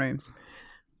different rooms.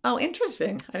 Oh,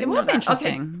 interesting! It was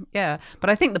interesting, okay. Yeah.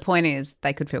 But I think the point is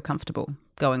they could feel comfortable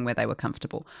going where they were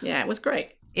comfortable. Yeah, it was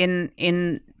great.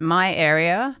 In my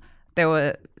area, there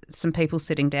were some people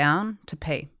sitting down to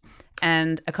pee,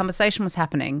 and a conversation was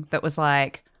happening that was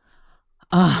like,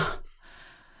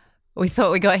 we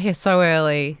thought we got here so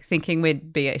early thinking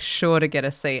we'd be sure to get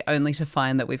a seat, only to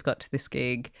find that we've got to this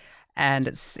gig and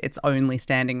it's only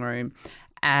standing room.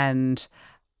 And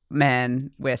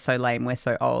man, we're so lame, we're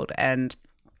so old. And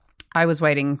I was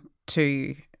waiting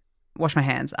to wash my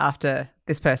hands after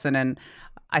this person, and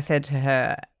I said to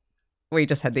her, we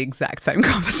just had the exact same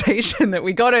conversation that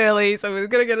we got early, so we were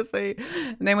going to get a seat.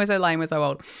 And then we're so lame, we're so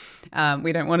old.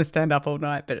 We don't want to stand up all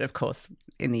night. But of course,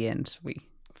 in the end, we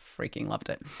freaking loved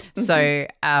it. So,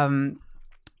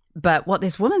 but what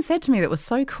this woman said to me that was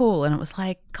so cool, and it was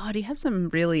like, God, you have some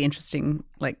really interesting,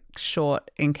 like, short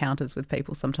encounters with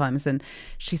people sometimes. And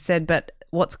she said, but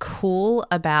what's cool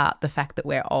about the fact that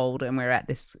we're old and we're at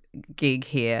this gig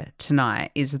here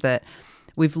tonight is that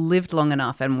we've lived long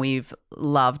enough and we've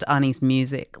loved Ani's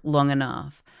music long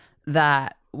enough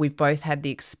that we've both had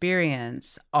the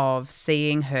experience of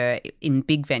seeing her in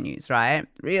big venues, right?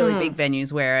 Really big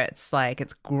venues where it's like,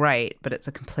 it's great, but it's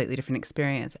a completely different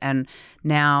experience. And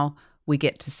now we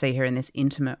get to see her in this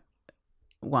intimate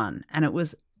one. And it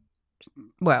was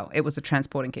a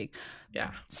transporting gig.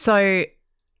 Yeah. So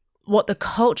what the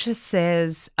culture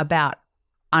says about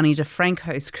Ani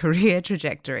DiFranco's career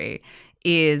trajectory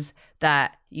is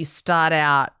that you start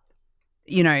out,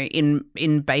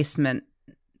 in basement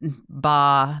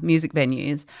bar music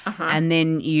venues, and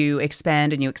then you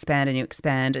expand and you expand and you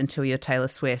expand until you're Taylor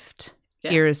Swift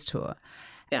Eras tour.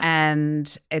 Yeah.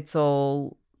 And it's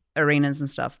all arenas and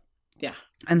stuff. Yeah.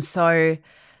 And so,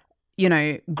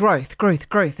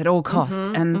 growth at all costs.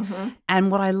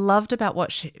 And what I loved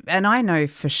about and I know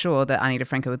for sure that Ani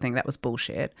DiFranco would think that was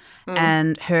bullshit.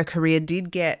 And her career did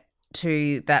get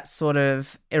to that sort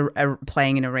of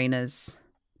playing in arenas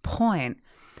point.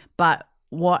 But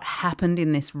what happened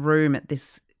in this room at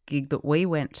this gig that we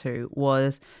went to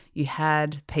was you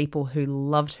had people who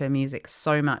loved her music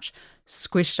so much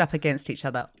squished up against each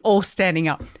other, all standing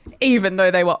up, even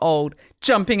though they were old,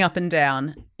 jumping up and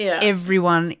down. Yeah.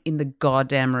 Everyone in the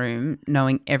goddamn room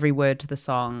knowing every word to the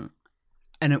song,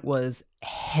 and it was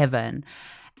heaven.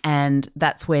 And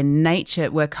that's where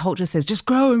where culture says, just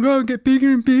grow and grow and get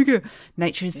bigger and bigger.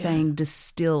 Nature is saying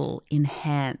distill,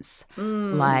 enhance,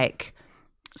 like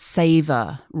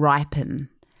savor, ripen.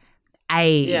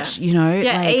 age, Yeah. you know?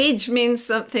 Yeah, like, age means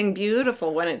something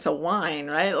beautiful when it's a wine,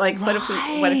 right? Like, what if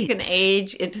you can Right.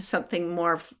 age into something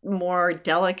more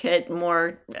delicate,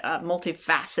 more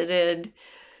multifaceted?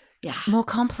 Yeah, more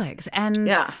complex. And,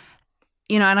 yeah,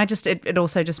 you know, and it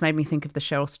also just made me think of the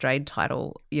Cheryl Strayed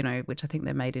title, you know, which I think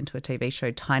they made into a TV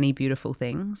show, Tiny Beautiful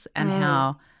Things, and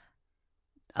how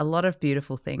a lot of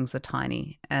beautiful things are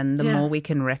tiny. And the Yeah. more we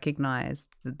can recognize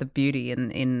the beauty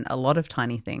in a lot of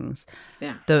tiny things,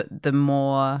 yeah. the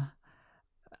more,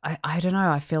 I don't know,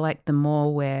 I feel like the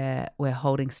more we're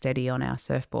holding steady on our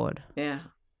surfboard. Yeah.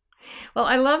 Well,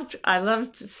 I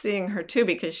loved seeing her too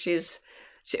because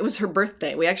it was her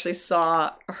birthday. We actually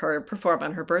saw her perform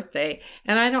on her birthday,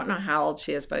 and I don't know how old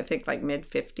she is, but I think like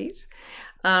mid-50s.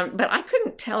 But I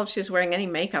couldn't tell if she was wearing any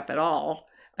makeup at all.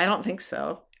 I don't think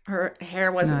so. Her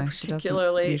hair wasn't No, she doesn't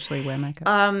particularly. usually wear makeup.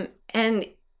 And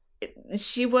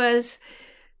she was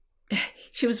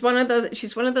one of those.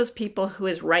 She's one of those people who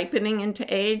is ripening into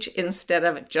age instead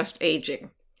of just aging.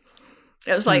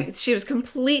 It was like she was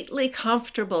completely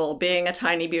comfortable being a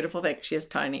tiny, beautiful thing. She is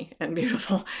tiny and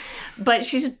beautiful, but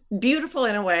she's beautiful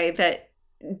in a way that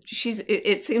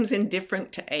it seems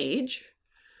indifferent to age.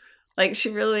 Like she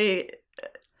really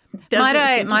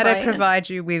doesn't. Might I provide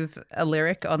you with a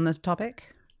lyric on this topic?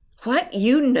 What?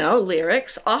 You know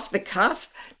lyrics off the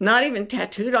cuff, not even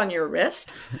tattooed on your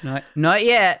wrist? No, not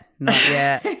yet. Not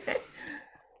yet.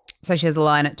 So she has a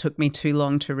line, "It took me too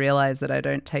long to realize that I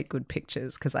don't take good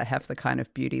pictures because I have the kind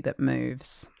of beauty that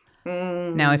moves."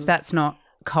 Now, if that's not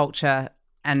culture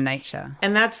and nature.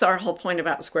 And that's our whole point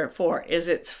about Square 4 is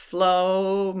it's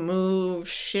flow, move,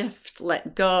 shift,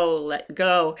 let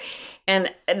go.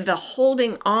 And the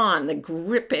holding on, the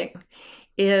gripping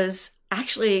is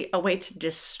actually a way to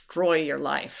destroy your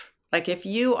life. Like if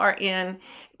you are in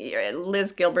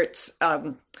Liz Gilbert's,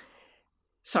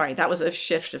 sorry, that was a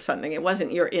shift of something. It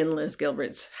wasn't you're in Liz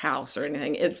Gilbert's house or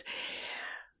anything. It's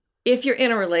if you're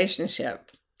in a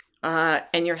relationship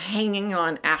and you're hanging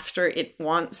on after it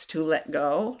wants to let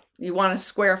go, you want a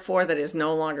Square 4 that is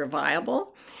no longer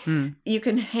viable, you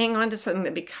can hang on to something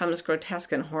that becomes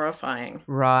grotesque and horrifying.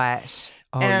 Right.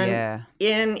 Oh, And yeah.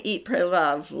 in Eat, Pray,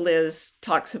 Love, Liz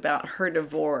talks about her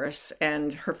divorce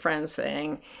and her friend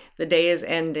saying, the day is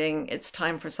ending. It's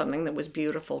time for something that was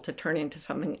beautiful to turn into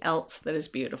something else that is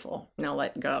beautiful. Now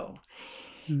let go.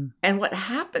 And what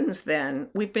happens then,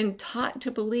 we've been taught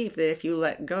to believe that if you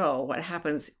let go, what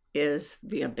happens is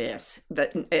the abyss,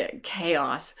 the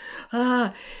chaos,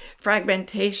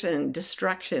 fragmentation,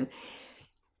 destruction.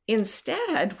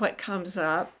 Instead, what comes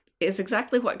up is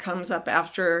exactly what comes up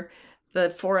after the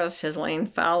forest has lain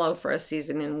fallow for a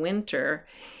season in winter.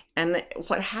 And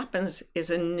what happens is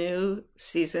a new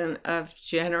season of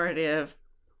generative,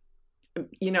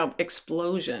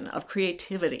 explosion of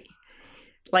creativity.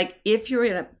 Like if you're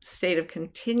in a state of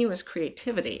continuous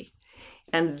creativity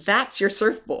and that's your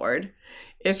surfboard,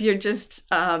 if you're just,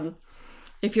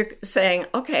 if you're saying,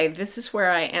 okay, this is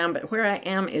where I am, but where I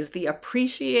am is the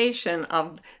appreciation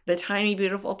of the tiny,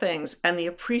 beautiful things and the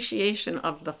appreciation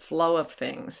of the flow of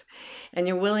things. And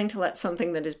you're willing to let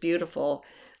something that is beautiful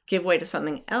give way to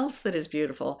something else that is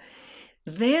beautiful.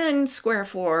 Then Square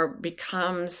 4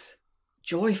 becomes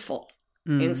joyful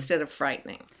instead of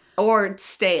frightening or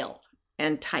stale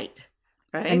and tight.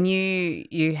 Right. And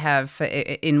you have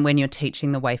when you're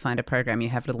teaching the Wayfinder program, you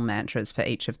have little mantras for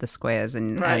each of the squares,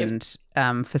 and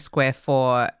for Square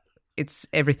 4, it's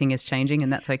everything is changing,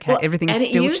 and that's okay. Well, Everything's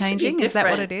still changing. Is that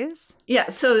what it is? Yeah.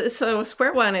 So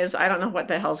Square 1 is I don't know what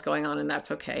the hell's going on, and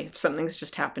that's okay. If something's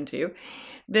just happened to you,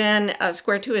 then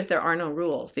Square 2 is there are no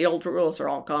rules. The old rules are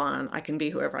all gone. I can be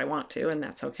whoever I want to, and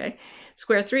that's okay.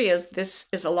 Square 3 is this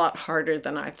is a lot harder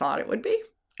than I thought it would be,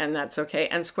 and that's okay.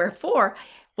 And Square 4.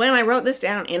 When I wrote this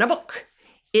down in a book,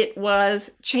 it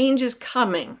was change is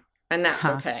coming, and that's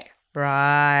okay.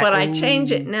 Right. But I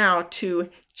change it now to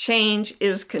change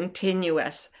is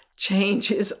continuous.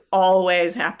 Change is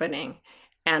always happening,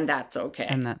 and that's okay.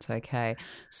 And that's okay.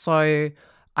 So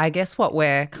I guess what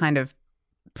we're kind of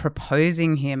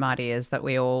proposing here, Marty, is that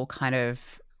we all kind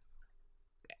of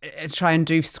try and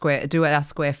do our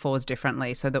Square 4s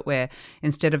differently, so that we're,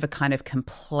 instead of a kind of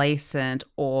complacent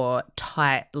or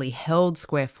tightly held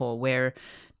Square 4, we're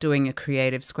doing a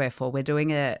creative Square 4. We're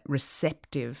doing a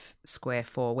receptive Square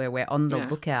 4 where we're on the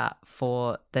lookout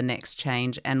for the next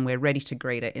change and we're ready to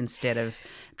greet it instead of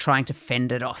trying to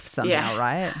fend it off somehow,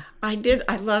 right?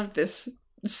 I loved this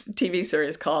TV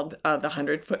series called The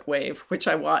 100-Foot Wave, which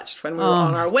I watched when we were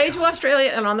on our way to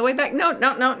Australia and on the way back.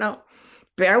 No.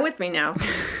 Bear with me now,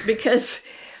 because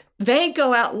they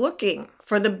go out looking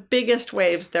for the biggest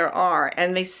waves there are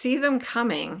and they see them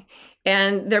coming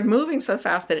And they're moving so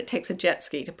fast that it takes a jet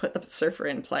ski to put the surfer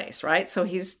in place, right? So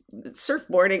he's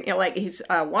surfboarding, like he's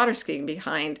water skiing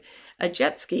behind a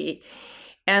jet ski.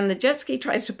 And the jet ski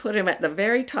tries to put him at the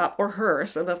very top, or her,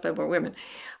 some of them were women,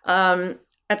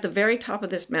 at the very top of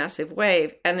this massive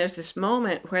wave. And there's this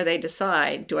moment where they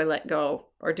decide, do I let go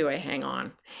or do I hang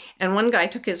on? And one guy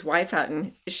took his wife out,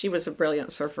 and she was a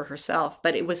brilliant surfer herself,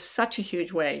 but it was such a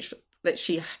huge wave that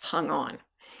she hung on.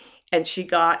 And she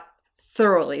got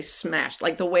thoroughly smashed.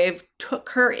 Like the wave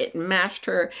took her, it mashed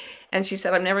her. And she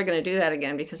said, I'm never going to do that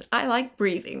again because I like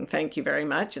breathing. Thank you very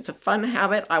much. It's a fun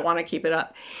habit. I want to keep it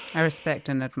up. I respect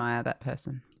and admire that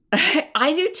person.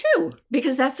 I do too,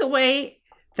 because that's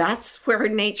where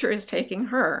nature is taking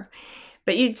her.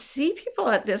 But you'd see people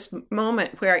at this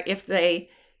moment where if they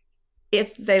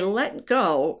let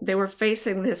go, they were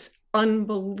facing this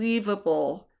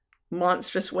unbelievable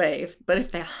monstrous wave, but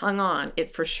if they hung on,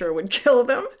 it for sure would kill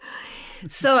them.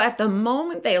 So at the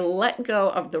moment they let go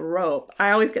of the rope,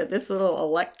 I always get this little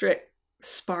electric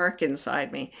spark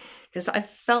inside me because I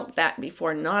felt that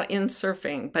before, not in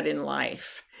surfing, but in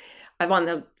life. I'm on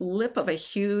the lip of a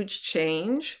huge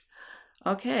change.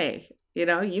 Okay,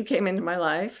 you came into my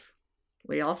life.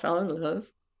 We all fell in love,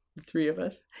 the three of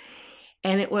us.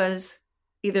 And it was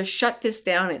either shut this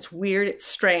down, it's weird, it's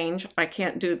strange, I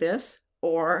can't do this,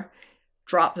 or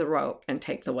drop the rope and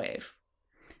take the wave.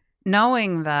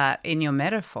 Knowing that in your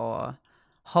metaphor,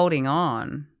 holding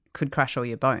on could crush all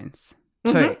your bones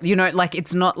too. Mm-hmm.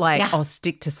 It's not like,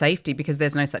 stick to safety, because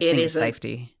there's no such thing as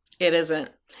safety. It isn't.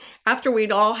 After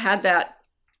we'd all had that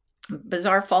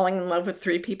bizarre falling in love with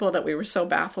three people that we were so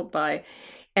baffled by,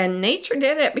 and nature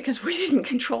did it because we didn't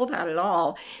control that at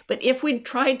all. But if we'd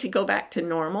tried to go back to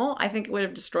normal, I think it would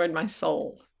have destroyed my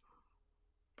soul.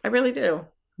 I really do.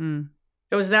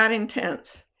 It was that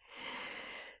intense.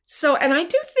 So, and I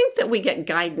do think that we get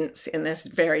guidance in this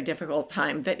very difficult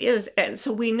time and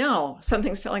so we know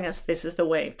something's telling us this is the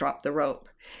wave, drop the rope.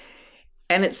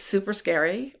 And it's super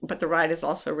scary, but the ride is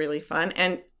also really fun.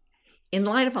 And in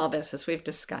light of all this, as we've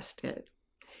discussed it,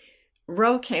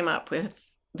 Ro came up with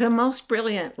the most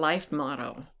brilliant life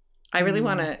motto. I really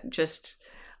want to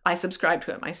I subscribe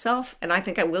to it myself, and I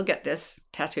think I will get this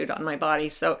tattooed on my body.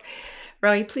 So,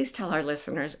 Rowie, please tell our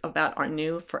listeners about our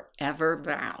new forever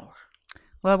vow.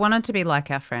 Well, I wanted to be like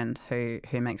our friend who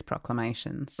makes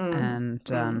proclamations, and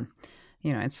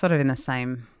it's sort of in the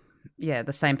same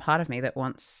part of me that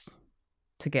wants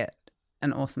to get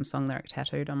an awesome song lyric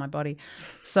tattooed on my body.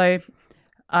 So,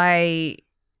 I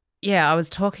was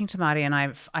talking to Marty, and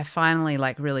I finally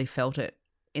really felt it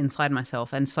inside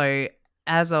myself, and so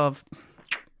as of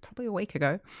probably a week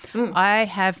ago, I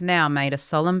have now made a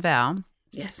solemn vow.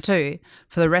 Yes. To,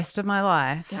 for the rest of my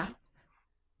life,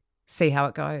 see how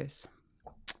it goes.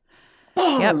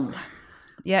 Boom. Yep.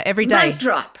 Yeah, every day. Mic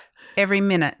drop. Every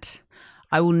minute.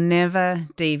 I will never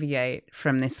deviate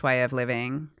from this way of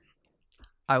living.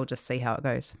 I will just see how it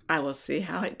goes. I will see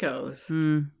how it goes.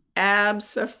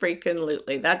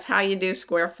 Abso-freaking-lutely. That's how you do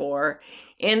square four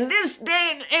in this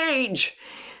day and age.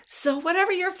 So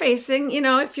whatever you're facing,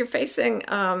 if you're facing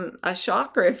a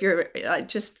shock, or if you're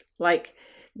just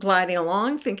gliding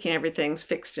along thinking everything's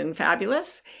fixed and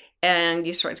fabulous, and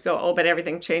you start to go, but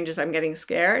everything changes, I'm getting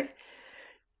scared.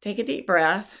 Take a deep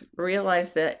breath.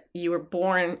 Realize that you were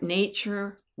born,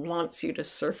 nature wants you to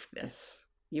surf this.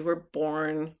 You were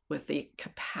born with the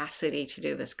capacity to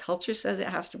do this. Culture says it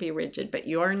has to be rigid, but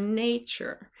your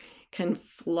nature can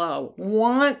flow,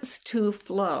 wants to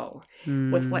flow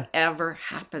with whatever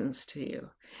happens to you.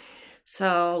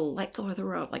 So let go of the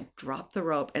rope, drop the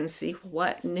rope, and see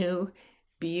what new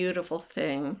beautiful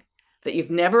thing that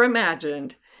you've never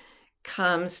imagined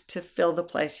comes to fill the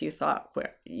place you thought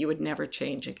where you would never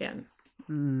change again.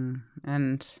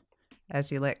 And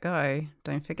as you let go,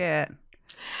 don't forget,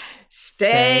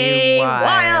 stay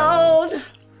wild.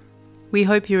 We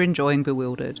hope you're enjoying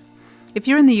Bewildered. If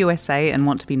you're in the USA and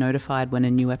want to be notified when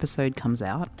a new episode comes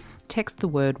out, text the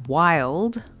word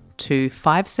WILD to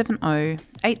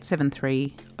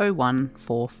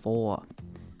 570-873-0144.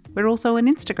 We're also on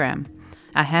Instagram.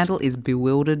 Our handle is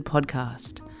Bewildered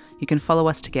Podcast. You can follow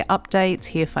us to get updates,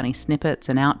 hear funny snippets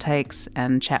and outtakes,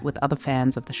 and chat with other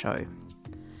fans of the show.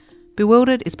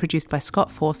 Bewildered is produced by Scott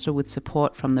Forster with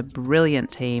support from the brilliant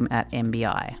team at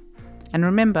MBI. And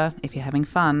remember, if you're having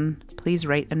fun, please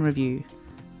rate and review,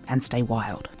 and stay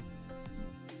wild.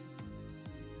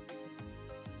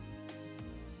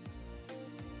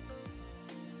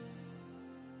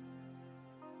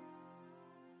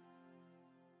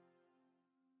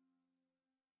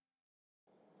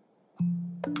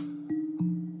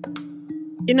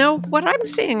 You know, what I'm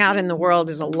seeing out in the world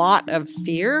is a lot of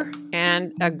fear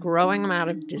and a growing amount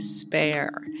of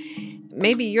despair.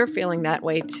 Maybe you're feeling that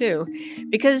way too,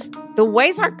 because the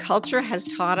ways our culture has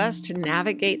taught us to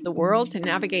navigate the world, to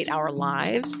navigate our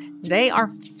lives, they are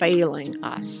failing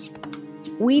us.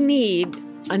 We need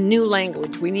a new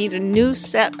language. We need a new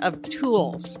set of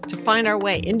tools to find our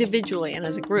way individually and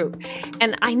as a group.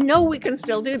 And I know we can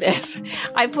still do this.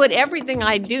 I put everything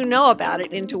I do know about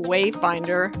it into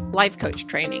Wayfinder Life Coach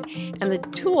training. And the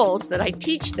tools that I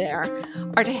teach there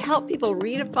are to help people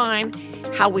redefine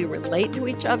how we relate to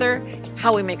each other,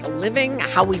 how we make a living,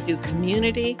 how we do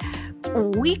community.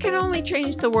 We can only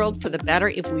change the world for the better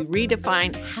if we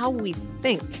redefine how we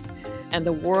think. And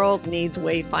the world needs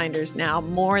Wayfinders now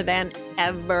more than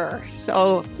ever.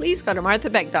 So please go to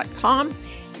marthabeck.com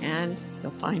and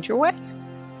you'll find your way.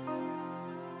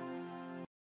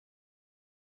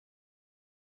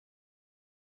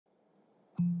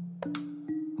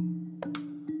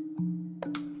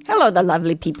 Hello, the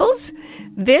lovely peoples.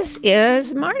 This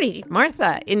is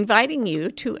Martha, inviting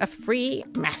you to a free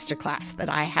masterclass that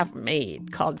I have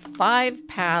made called 5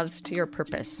 Paths to Your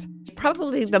Purpose.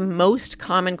 Probably the most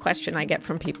common question I get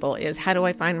from people is, how do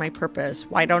I find my purpose?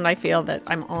 Why don't I feel that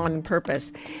I'm on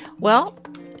purpose? Well,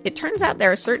 it turns out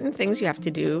there are certain things you have to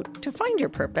do to find your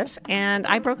purpose, and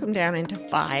I broke them down into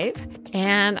 5,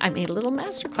 and I made a little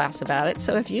masterclass about it.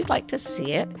 So if you'd like to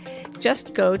see it,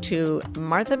 just go to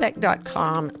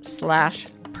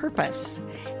marthabeck.com/purpose,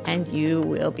 and you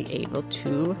will be able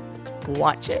to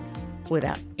watch it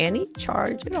without any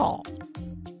charge at all.